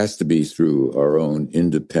 It has to be through our own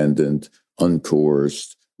independent,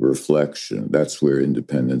 uncoerced reflection. That's where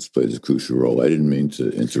independence plays a crucial role. I didn't mean to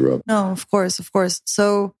interrupt. No, of course.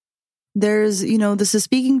 So there's, this is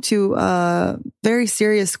speaking to a very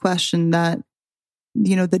serious question that,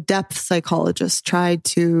 the depth psychologist tried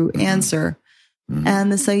to answer.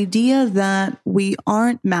 And this idea that we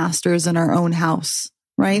aren't masters in our own house,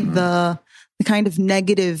 right? The kind of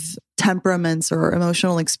negative temperaments or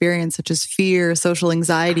emotional experience, such as fear, social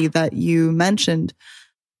anxiety that you mentioned,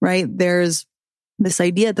 right? There's this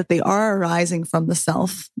idea that they are arising from the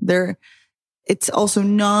self. It's also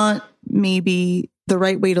not maybe the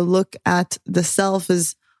right way to look at the self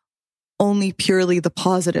as only purely the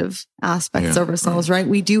positive aspects of ourselves, right?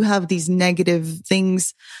 We do have these negative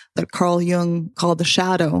things that Carl Jung called the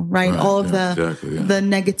shadow, right? All of the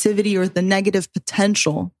negativity or the negative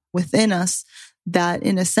potential within us that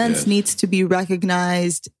in a sense needs to be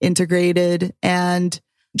recognized, integrated, and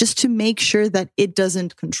just to make sure that it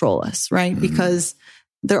doesn't control us, right? Because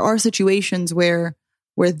there are situations where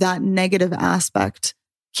that negative aspect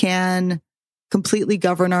can completely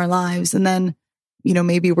govern our lives. And then,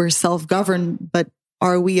 maybe we're self-governed, but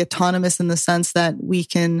are we autonomous in the sense that we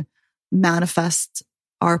can manifest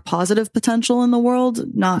our positive potential in the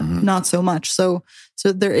world? Not so much. So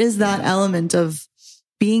there is that element of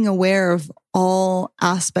being aware of all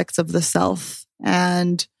aspects of the self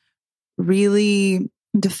and really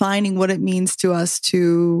defining what it means to us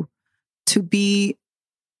to be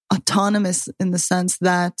autonomous in the sense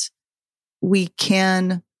that we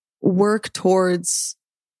can work towards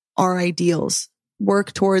our ideals,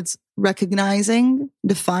 work towards recognizing,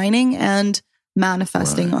 defining, and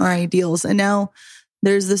manifesting our ideals. And now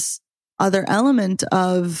there's this other element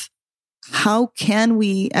of how can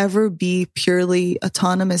we ever be purely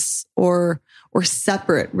autonomous or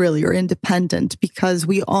separate, really, or independent? Because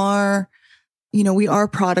we are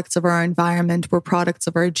products of our environment. We're products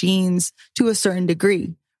of our genes to a certain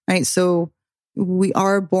degree, right? So we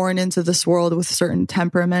are born into this world with certain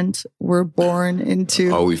temperament. We're born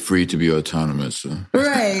into... Are we free to be autonomous?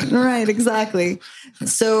 Right, exactly.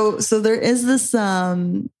 So there is this, tell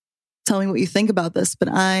me what you think about this, but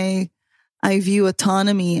I view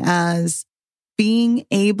autonomy as being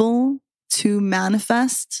able to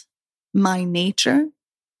manifest my nature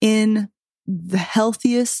in the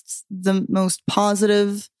healthiest, the most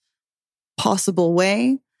positive possible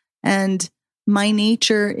way. And my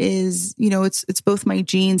nature is, it's both my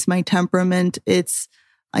genes, my temperament.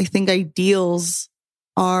 I think ideals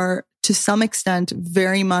are to some extent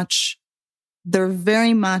they're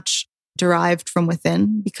very much derived from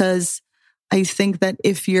within, because I think that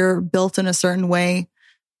if you're built in a certain way,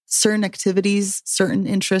 certain activities, certain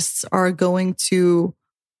interests are going to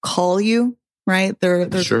call you, right?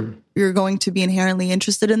 Sure. You're going to be inherently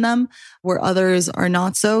interested in them, where others are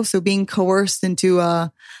not so. So being coerced into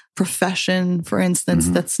a profession, for instance,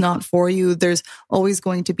 that's not for you, there's always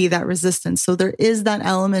going to be that resistance. So there is that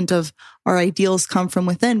element of our ideals come from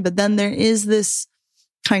within, but then there is this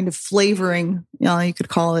kind of flavoring, you could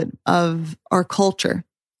call it, of our culture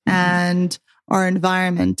and our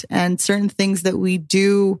environment and certain things that we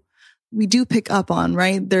do pick up on,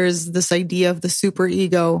 right? There's this idea of the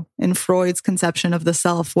superego in Freud's conception of the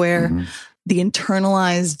self, where the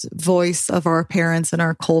internalized voice of our parents and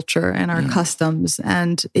our culture and our customs,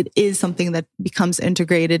 and it is something that becomes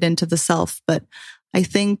integrated into the self. But I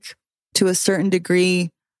think to a certain degree,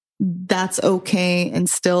 that's okay and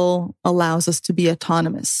still allows us to be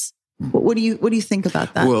autonomous. What do you think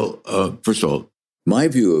about that? Well, first of all, my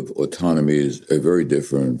view of autonomy is very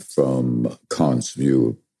different from Kant's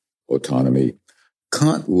view of autonomy.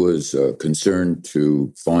 Kant was concerned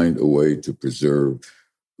to find a way to preserve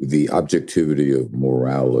the objectivity of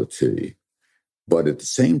morality, but at the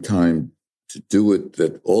same time, to do it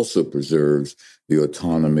that also preserves the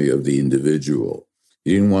autonomy of the individual.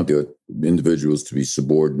 He didn't want the individuals to be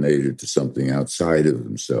subordinated to something outside of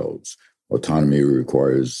themselves. Autonomy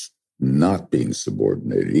requires not being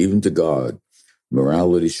subordinated, even to God.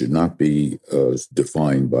 Morality should not be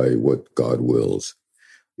defined by what God wills.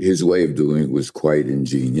 His way of doing it was quite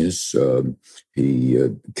ingenious. He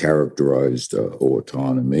characterized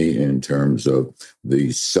autonomy in terms of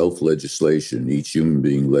the self-legislation. Each human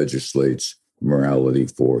being legislates morality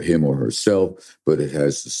for him or herself, but it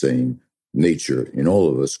has the same nature in all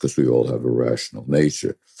of us because we all have a rational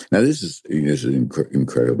nature. Now, this is an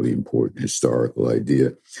incredibly important historical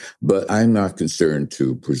idea, but I'm not concerned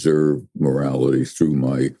to preserve morality through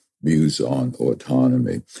my views on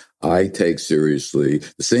autonomy. I take seriously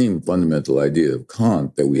the same fundamental idea of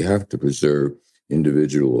Kant that we have to preserve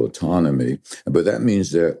individual autonomy, but that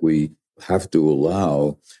means that we have to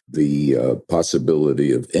allow the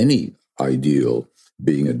possibility of any ideal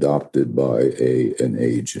being adopted by an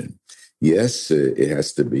agent. Yes, it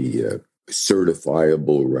has to be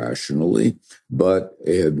certifiable rationally, but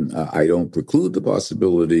I don't preclude the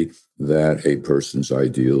possibility that a person's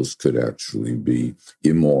ideals could actually be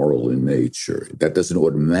immoral in nature. That doesn't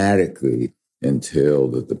automatically entail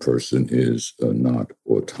that the person is not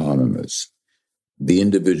autonomous. The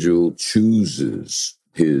individual chooses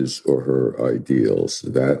his or her ideals.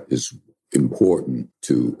 That is important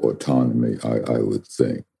to autonomy, I would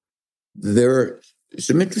think. There are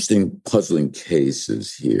some interesting, puzzling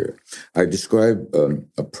cases here. I describe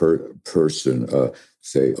a person,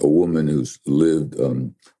 say a woman who's lived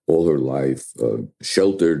all her life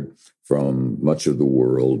sheltered from much of the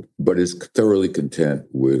world, but is thoroughly content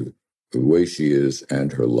with the way she is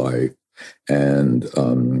and her life. And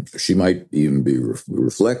she might even be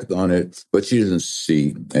reflect on it, but she doesn't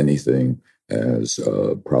see anything as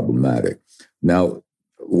problematic. Now,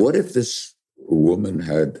 what if this woman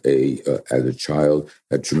had as a child,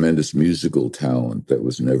 had tremendous musical talent that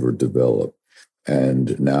was never developed,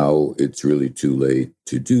 and now it's really too late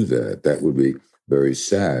to do that? That would be very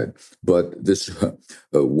sad. But this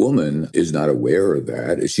woman is not aware of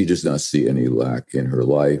that. She does not see any lack in her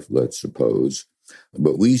life, let's suppose.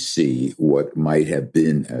 But we see what might have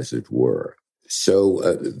been, as it were. So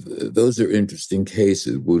those are interesting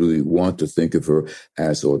cases. Would we want to think of her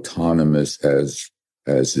as autonomous as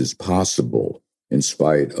is possible in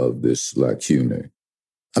spite of this lacunae?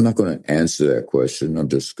 I'm not going to answer that question. I'm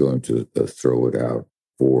just going to throw it out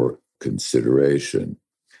for consideration.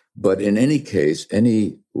 But in any case,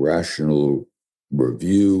 any rational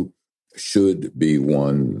review should be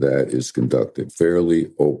one that is conducted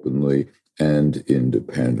fairly, openly, and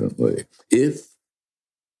independently. If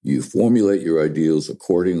you formulate your ideals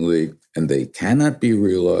accordingly and they cannot be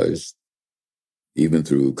realized, even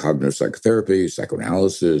through cognitive psychotherapy,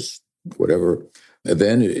 psychoanalysis, whatever,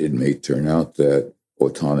 then it may turn out that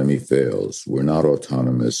autonomy fails. We're not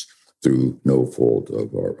autonomous through no fault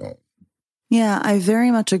of our own. Yeah, I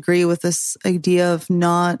very much agree with this idea of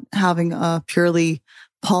not having a purely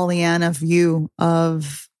Pollyanna view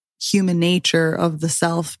of human nature, of the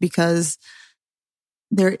self, because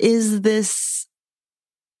there is this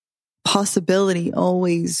possibility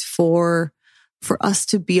always for us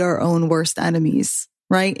to be our own worst enemies,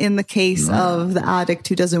 right? In the case of the addict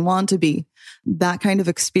who doesn't want to be, that kind of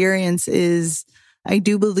experience is, I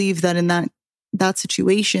do believe that in that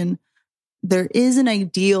situation, there is an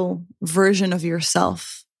ideal version of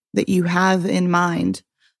yourself that you have in mind,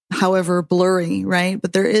 however blurry, right?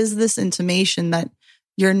 But there is this intimation that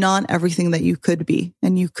you're not everything that you could be,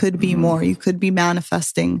 and you could be more. You could be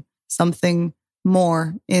manifesting something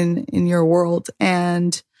more in your world,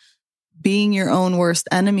 and being your own worst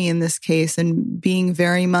enemy in this case, and being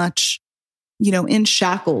very much, in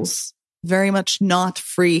shackles, very much not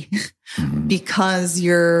free because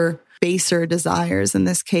your baser desires in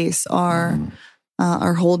this case are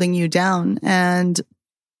holding you down. And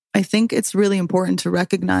I think it's really important to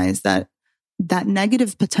recognize that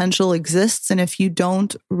negative potential exists. And if you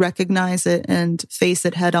don't recognize it and face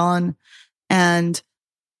it head on and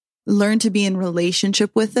learn to be in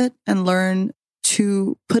relationship with it and learn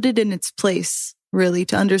to put it in its place, really,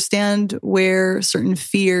 to understand where certain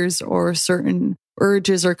fears or certain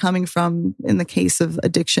urges are coming from in the case of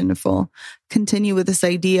addiction, if we'll continue with this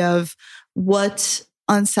idea of what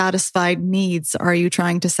unsatisfied needs are you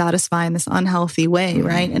trying to satisfy in this unhealthy way,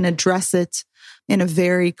 right? And address it in a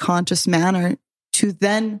very conscious manner to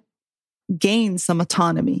then gain some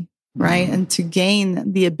autonomy, right? And to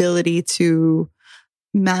gain the ability to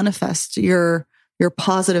manifest your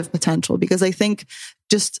positive potential. Because I think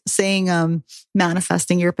just saying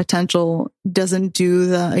manifesting your potential doesn't do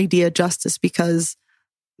the idea justice, because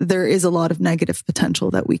there is a lot of negative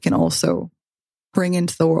potential that we can also bring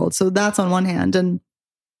into the world. So that's on one hand. And,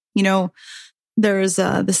 there's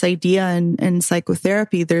this idea in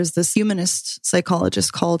psychotherapy. There's this humanist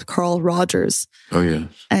psychologist called Carl Rogers. Oh, yes.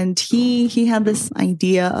 And he had this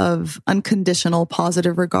idea of unconditional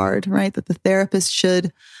positive regard, right? That the therapist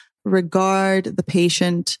should regard the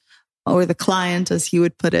patient or the client, as he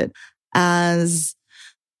would put it, as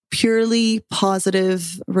purely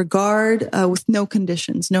positive regard with no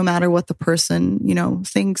conditions, no matter what the person,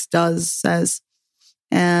 thinks, does, says.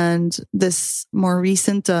 And this more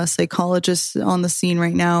recent psychologist on the scene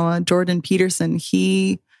right now, Jordan Peterson,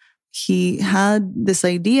 he had this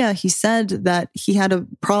idea. He said that he had a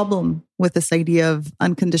problem with this idea of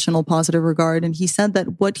unconditional positive regard. And he said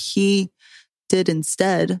that what he did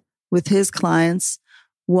instead with his clients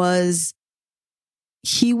was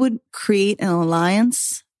he would create an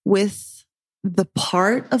alliance with the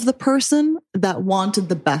part of the person that wanted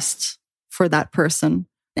the best for that person.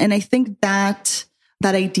 And I think that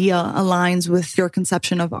idea aligns with your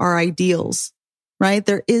conception of our ideals, right?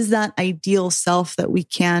 There is that ideal self that we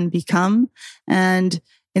can become. And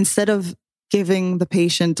instead of giving the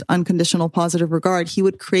patient unconditional positive regard, he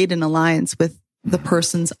would create an alliance with the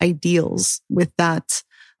person's ideals, with that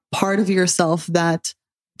part of yourself that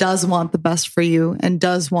does want the best for you and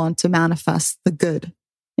does want to manifest the good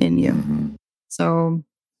in you. Mm-hmm. So,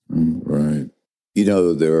 Right.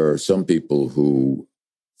 There are some people who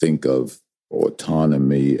think of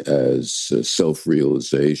autonomy as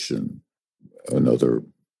self-realization, another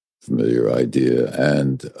familiar idea.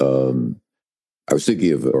 And I was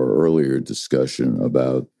thinking of our earlier discussion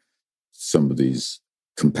about some of these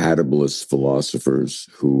compatibilist philosophers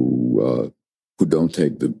who don't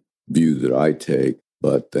take the view that I take,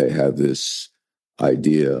 but they have this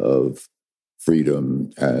idea of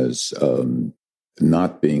freedom as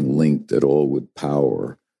not being linked at all with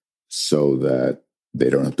power, so that they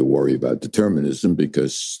don't have to worry about determinism,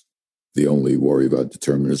 because the only worry about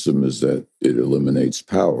determinism is that it eliminates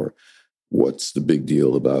power. What's the big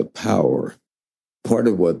deal about power? Part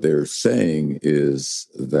of what they're saying is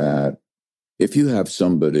that if you have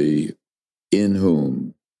somebody in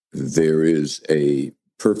whom there is a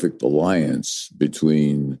perfect alliance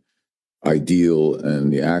between ideal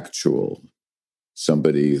and the actual,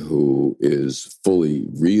 somebody who is fully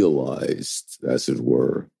realized, as it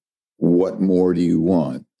were, what more do you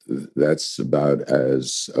want? That's about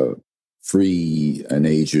as free an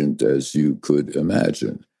agent as you could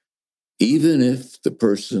imagine, even if the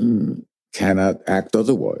person cannot act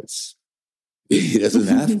otherwise. He doesn't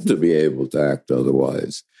have to be able to act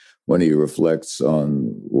otherwise. When he reflects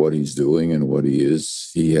on what he's doing and what he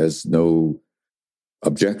is, he has no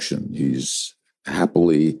objection. He's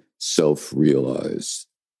happily self-realized.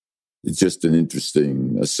 It's just an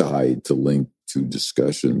interesting aside to link to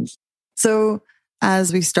discussions. So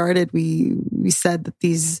as we started, we said that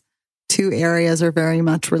these two areas are very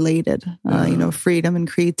much related, freedom and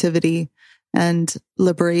creativity, and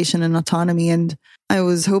liberation and autonomy. And I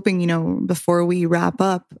was hoping, before we wrap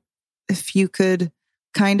up, if you could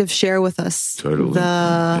kind of share with us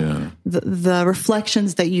the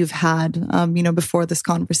reflections that you've had, before this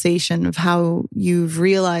conversation, of how you've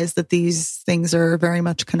realized that these things are very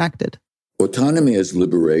much connected. Autonomy as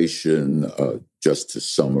liberation, just to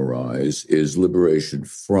summarize, is liberation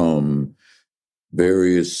from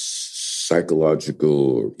various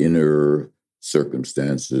psychological or inner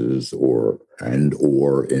circumstances or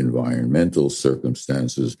environmental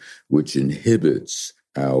circumstances which inhibits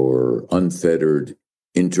our unfettered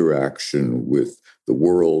interaction with the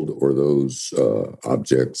world or those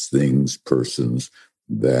objects, things, persons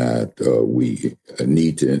that we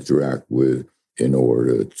need to interact with in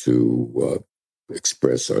order to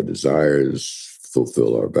express our desires,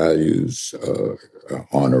 fulfill our values,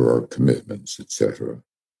 honor our commitments, etc.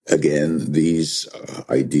 Again, these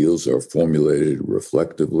ideals are formulated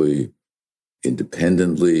reflectively,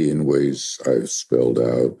 independently, in ways I've spelled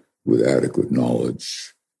out, with adequate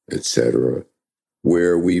knowledge, etc.,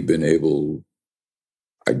 where we've been able,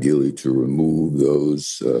 ideally, to remove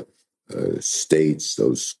those states,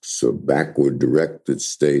 those sort of backward-directed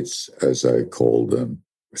states, as I call them,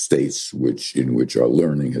 states in which our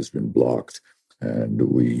learning has been blocked and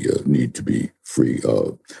we need to be free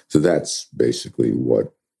of. So that's basically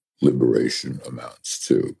what liberation amounts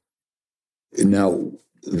to. Now,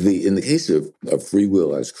 in the case of free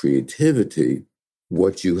will as creativity,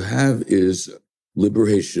 what you have is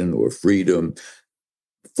liberation or freedom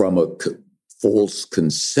from a false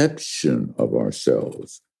conception of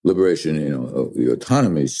ourselves. Liberation, the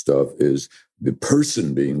autonomy stuff is the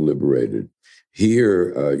person being liberated.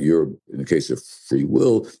 Here, you're, in the case of free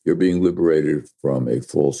will, you're being liberated from a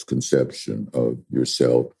false conception of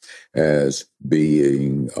yourself as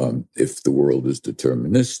being, if the world is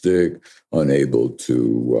deterministic, unable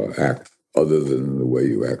to act other than the way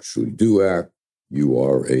you actually do act. You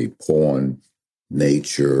are a pawn.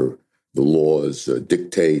 Nature, the laws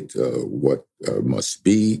dictate what must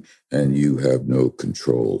be, and you have no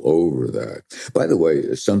control over that. By the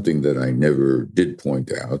way, something that I never did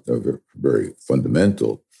point out, very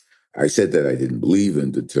fundamental, I said that I didn't believe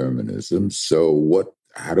in determinism. So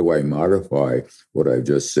how do I modify what I've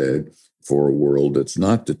just said for a world that's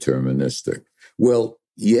not deterministic? Well,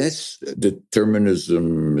 yes,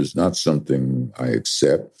 determinism is not something I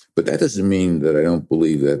accept, but that doesn't mean that I don't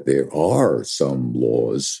believe that there are some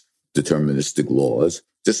laws, deterministic laws.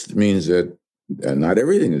 Just means that not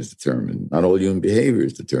everything is determined. Not all human behavior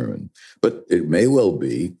is determined. But it may well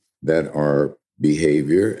be that our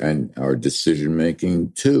behavior and our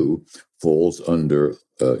decision-making, too, falls under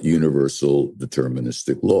universal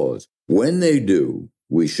deterministic laws. When they do,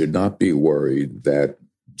 we should not be worried that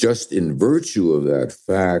just in virtue of that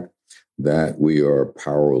fact that we are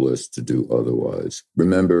powerless to do otherwise.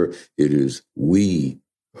 Remember, it is we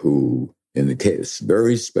who, in the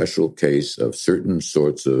very special case of certain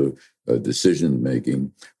sorts of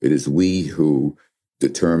decision-making, it is we who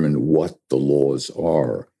determine what the laws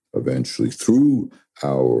are eventually through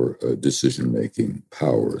our decision-making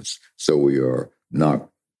powers. So we are not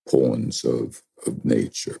pawns of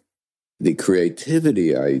nature. The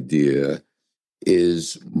creativity idea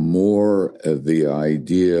is more of the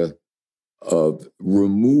idea of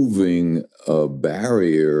removing a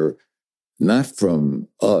barrier, not from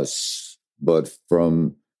us, but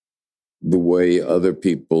from the way other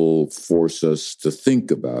people force us to think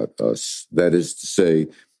about us. That is to say,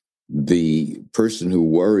 the person who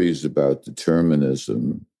worries about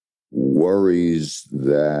determinism worries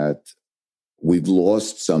that we've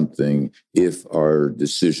lost something if our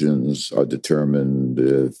decisions are determined,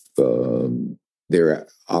 if they're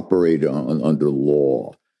operated under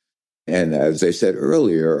law. And as I said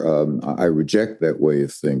earlier, I reject that way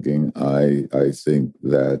of thinking. I think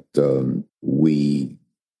that we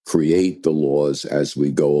create the laws as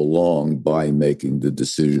we go along by making the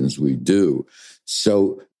decisions we do.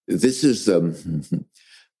 So this is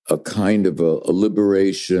a kind of a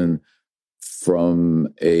liberation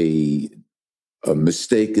from a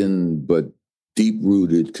mistaken but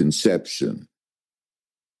deep-rooted conception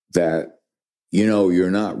that, you're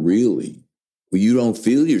not really, you don't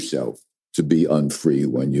feel yourself to be unfree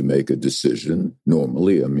when you make a decision,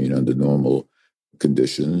 normally, under normal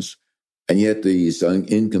conditions. And yet these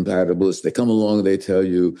incompatibilists, they come along, they tell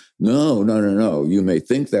you, no, you may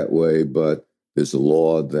think that way, but there's a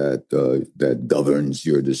law that governs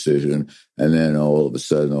your decision. And then all of a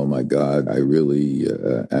sudden, oh my God, I really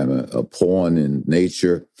am a pawn in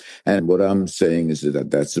nature. And what I'm saying is that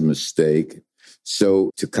that's a mistake. So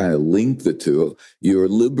to kind of link the two, you're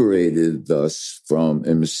liberated thus from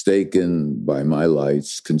a mistaken, by my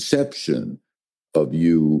lights, conception of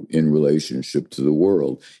you in relationship to the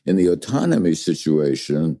world. In the autonomy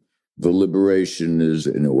situation, the liberation is,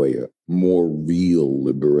 in a way, a more real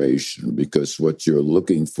liberation, because what you're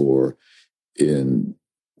looking for in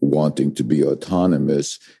wanting to be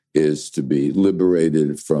autonomous is to be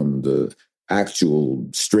liberated from the actual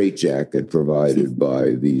straitjacket provided by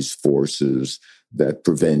these forces that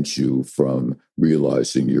prevent you from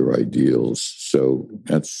realizing your ideals. So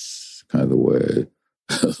that's kind of the way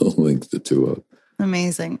I link the two up.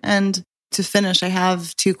 Amazing. And to finish, I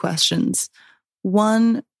have two questions.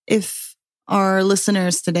 One, if our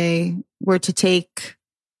listeners today were to take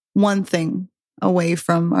one thing away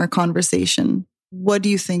from our conversation, what do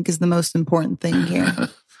you think is the most important thing here?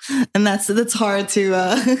 And that's hard to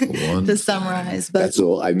to summarize. But that's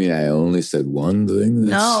all. I only said one thing.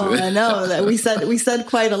 No, I know that we said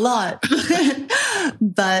quite a lot.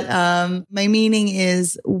 But my meaning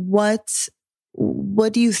is, what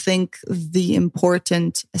do you think the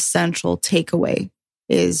important, essential takeaway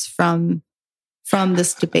is from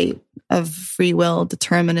this debate of free will,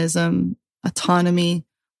 determinism, autonomy?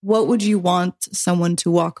 What would you want someone to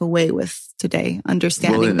walk away with today,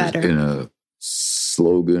 understanding better? In a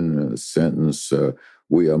slogan, a sentence,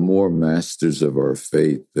 we are more masters of our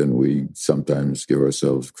fate than we sometimes give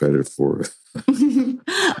ourselves credit for.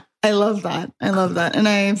 I love that. And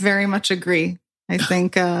I very much agree. I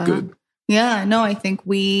think, Good. Yeah, no, I think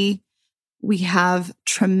we have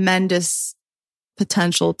tremendous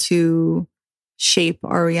potential to shape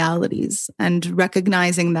our realities, and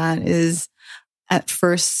recognizing that is at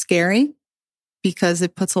first scary because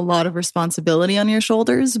it puts a lot of responsibility on your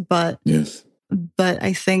shoulders. But yes, but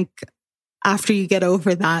I think after you get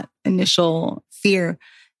over that initial fear,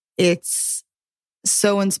 it's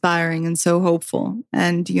so inspiring and so hopeful,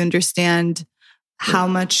 and you understand how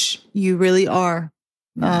much you really are,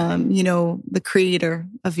 the creator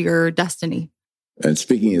of your destiny. And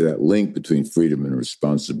speaking of that link between freedom and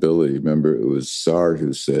responsibility, remember it was Sartre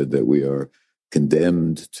who said that we are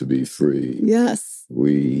condemned to be free. Yes.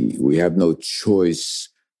 We have no choice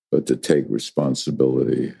but to take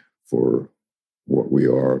responsibility for what we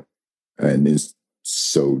are. And in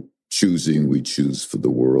so choosing, we choose for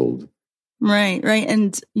the world. Right.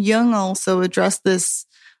 And Jung also addressed this.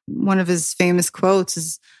 One of his famous quotes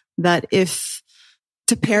is that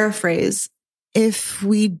to paraphrase, if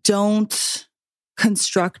we don't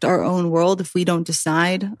construct our own world, if we don't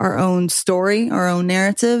decide our own story, our own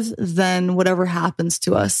narrative, then whatever happens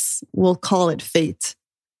to us, we'll call it fate.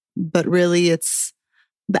 But really, it's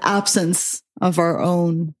the absence of our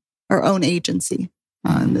own agency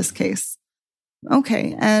in this case.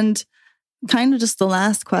 Okay, and kind of just the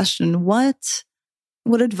last question: what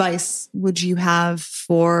advice would you have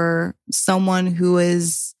for someone who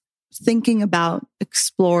is thinking about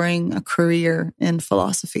exploring a career in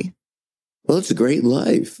philosophy? Well, it's a great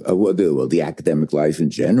life. The academic life in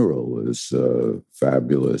general is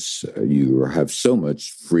fabulous. You have so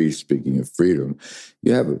much speaking of freedom,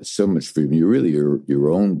 you have so much freedom. You're really your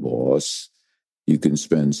own boss. you can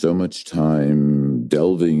spend so much time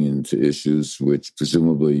delving into issues which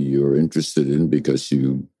presumably you're interested in because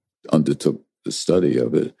you undertook the study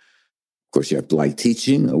of it. Of course, you have to like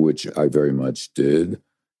teaching, which I very much did.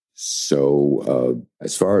 So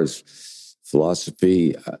as far as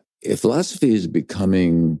philosophy is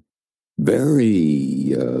becoming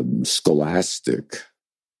very scholastic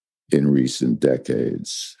in recent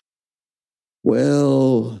decades.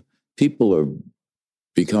 Well, people are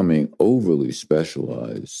becoming overly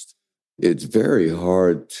specialized. It's very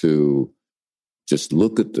hard to just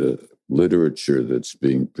look at the literature that's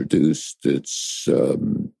being produced. It's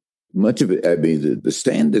much of it, I mean, the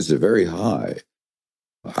standards are very high.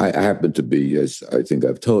 I happen to be, as I think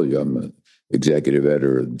I've told you, I'm an executive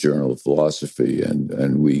editor of the Journal of Philosophy,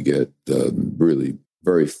 and we get really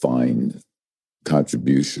very fine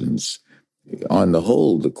contributions. On the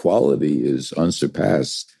whole, the quality is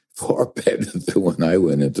unsurpassed, far better than when I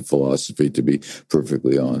went into philosophy, to be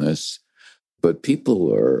perfectly honest. But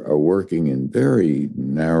people are working in very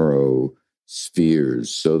narrow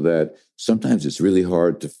spheres, so that sometimes it's really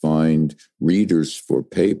hard to find readers for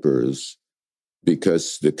papers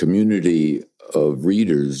because the community of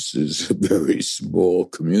readers is a very small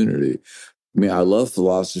community. I mean, I love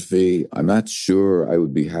philosophy. I'm not sure I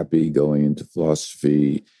would be happy going into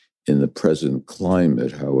philosophy in the present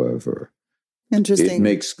climate, however. Interesting.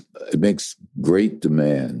 It makes great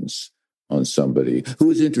demands on somebody who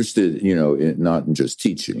is interested, not in just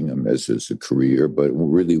teaching as a career, but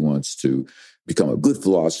really wants to become a good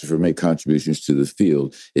philosopher, make contributions to the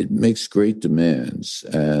field. It makes great demands.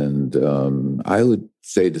 And I would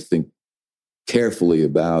say to think carefully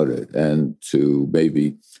about it and to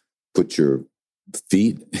maybe put your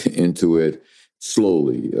feet into it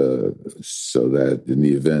slowly, so that in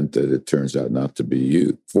the event that it turns out not to be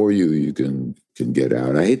you can get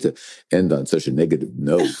out. I hate to end on such a negative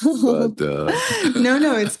note, but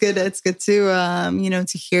no, it's good. It's good to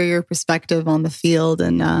to hear your perspective on the field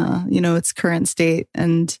and its current state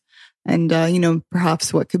and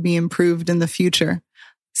perhaps what could be improved in the future.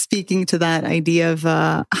 Speaking to that idea of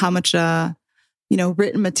how much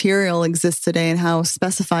written material exists today and how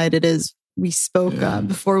specified it is. We spoke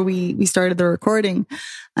before we started the recording.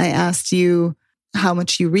 I asked you how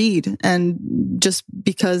much you read, and just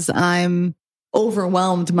because I'm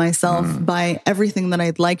overwhelmed myself by everything that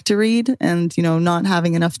I'd like to read and, not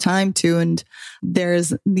having enough time to, and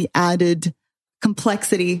there's the added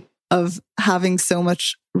complexity of having so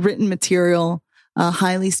much written material,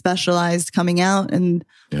 highly specialized coming out, and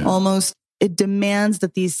almost it demands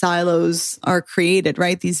that these silos are created,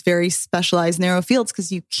 right? These very specialized narrow fields,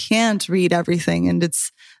 because you can't read everything. And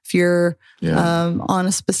if you're on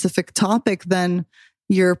a specific topic, then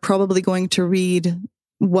you're probably going to read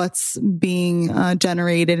what's being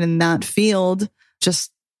generated in that field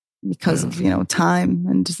just because of, time.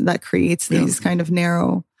 And that creates these kind of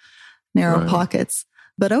narrow pockets.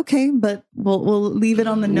 But okay, but we'll leave it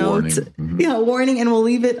on the note. Warning. And we'll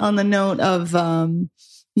leave it on the note of,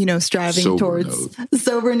 striving sober towards note.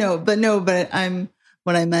 Sober note. But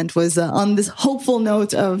what I meant was on this hopeful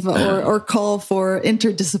note of, or call for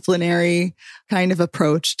interdisciplinary kind of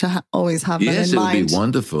approach to always have that in mind. Yes, it would be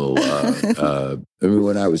wonderful.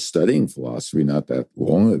 When I was studying philosophy not that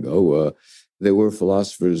long ago, there were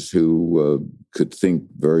philosophers who could think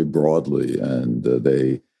very broadly, and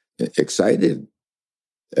they excited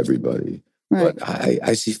everybody. Right. But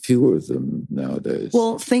I see fewer of them nowadays.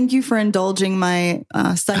 Well, thank you for indulging my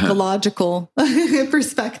psychological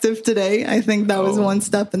perspective today. I think that was one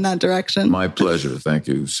step in that direction. My pleasure. Thank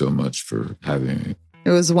you so much for having me. It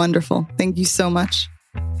was wonderful. Thank you so much.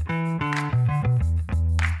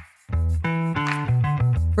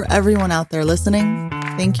 For everyone out there listening,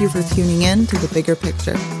 thank you for tuning in to The Bigger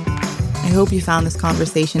Picture. I hope you found this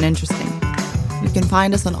conversation interesting. You can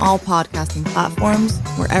find us on all podcasting platforms,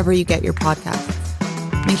 wherever you get your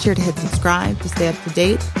podcasts. Make sure to hit subscribe to stay up to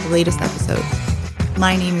date with the latest episodes.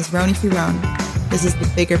 My name is Roni Firone. This is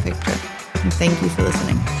The Bigger Picture, and thank you for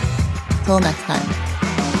listening. Till next time.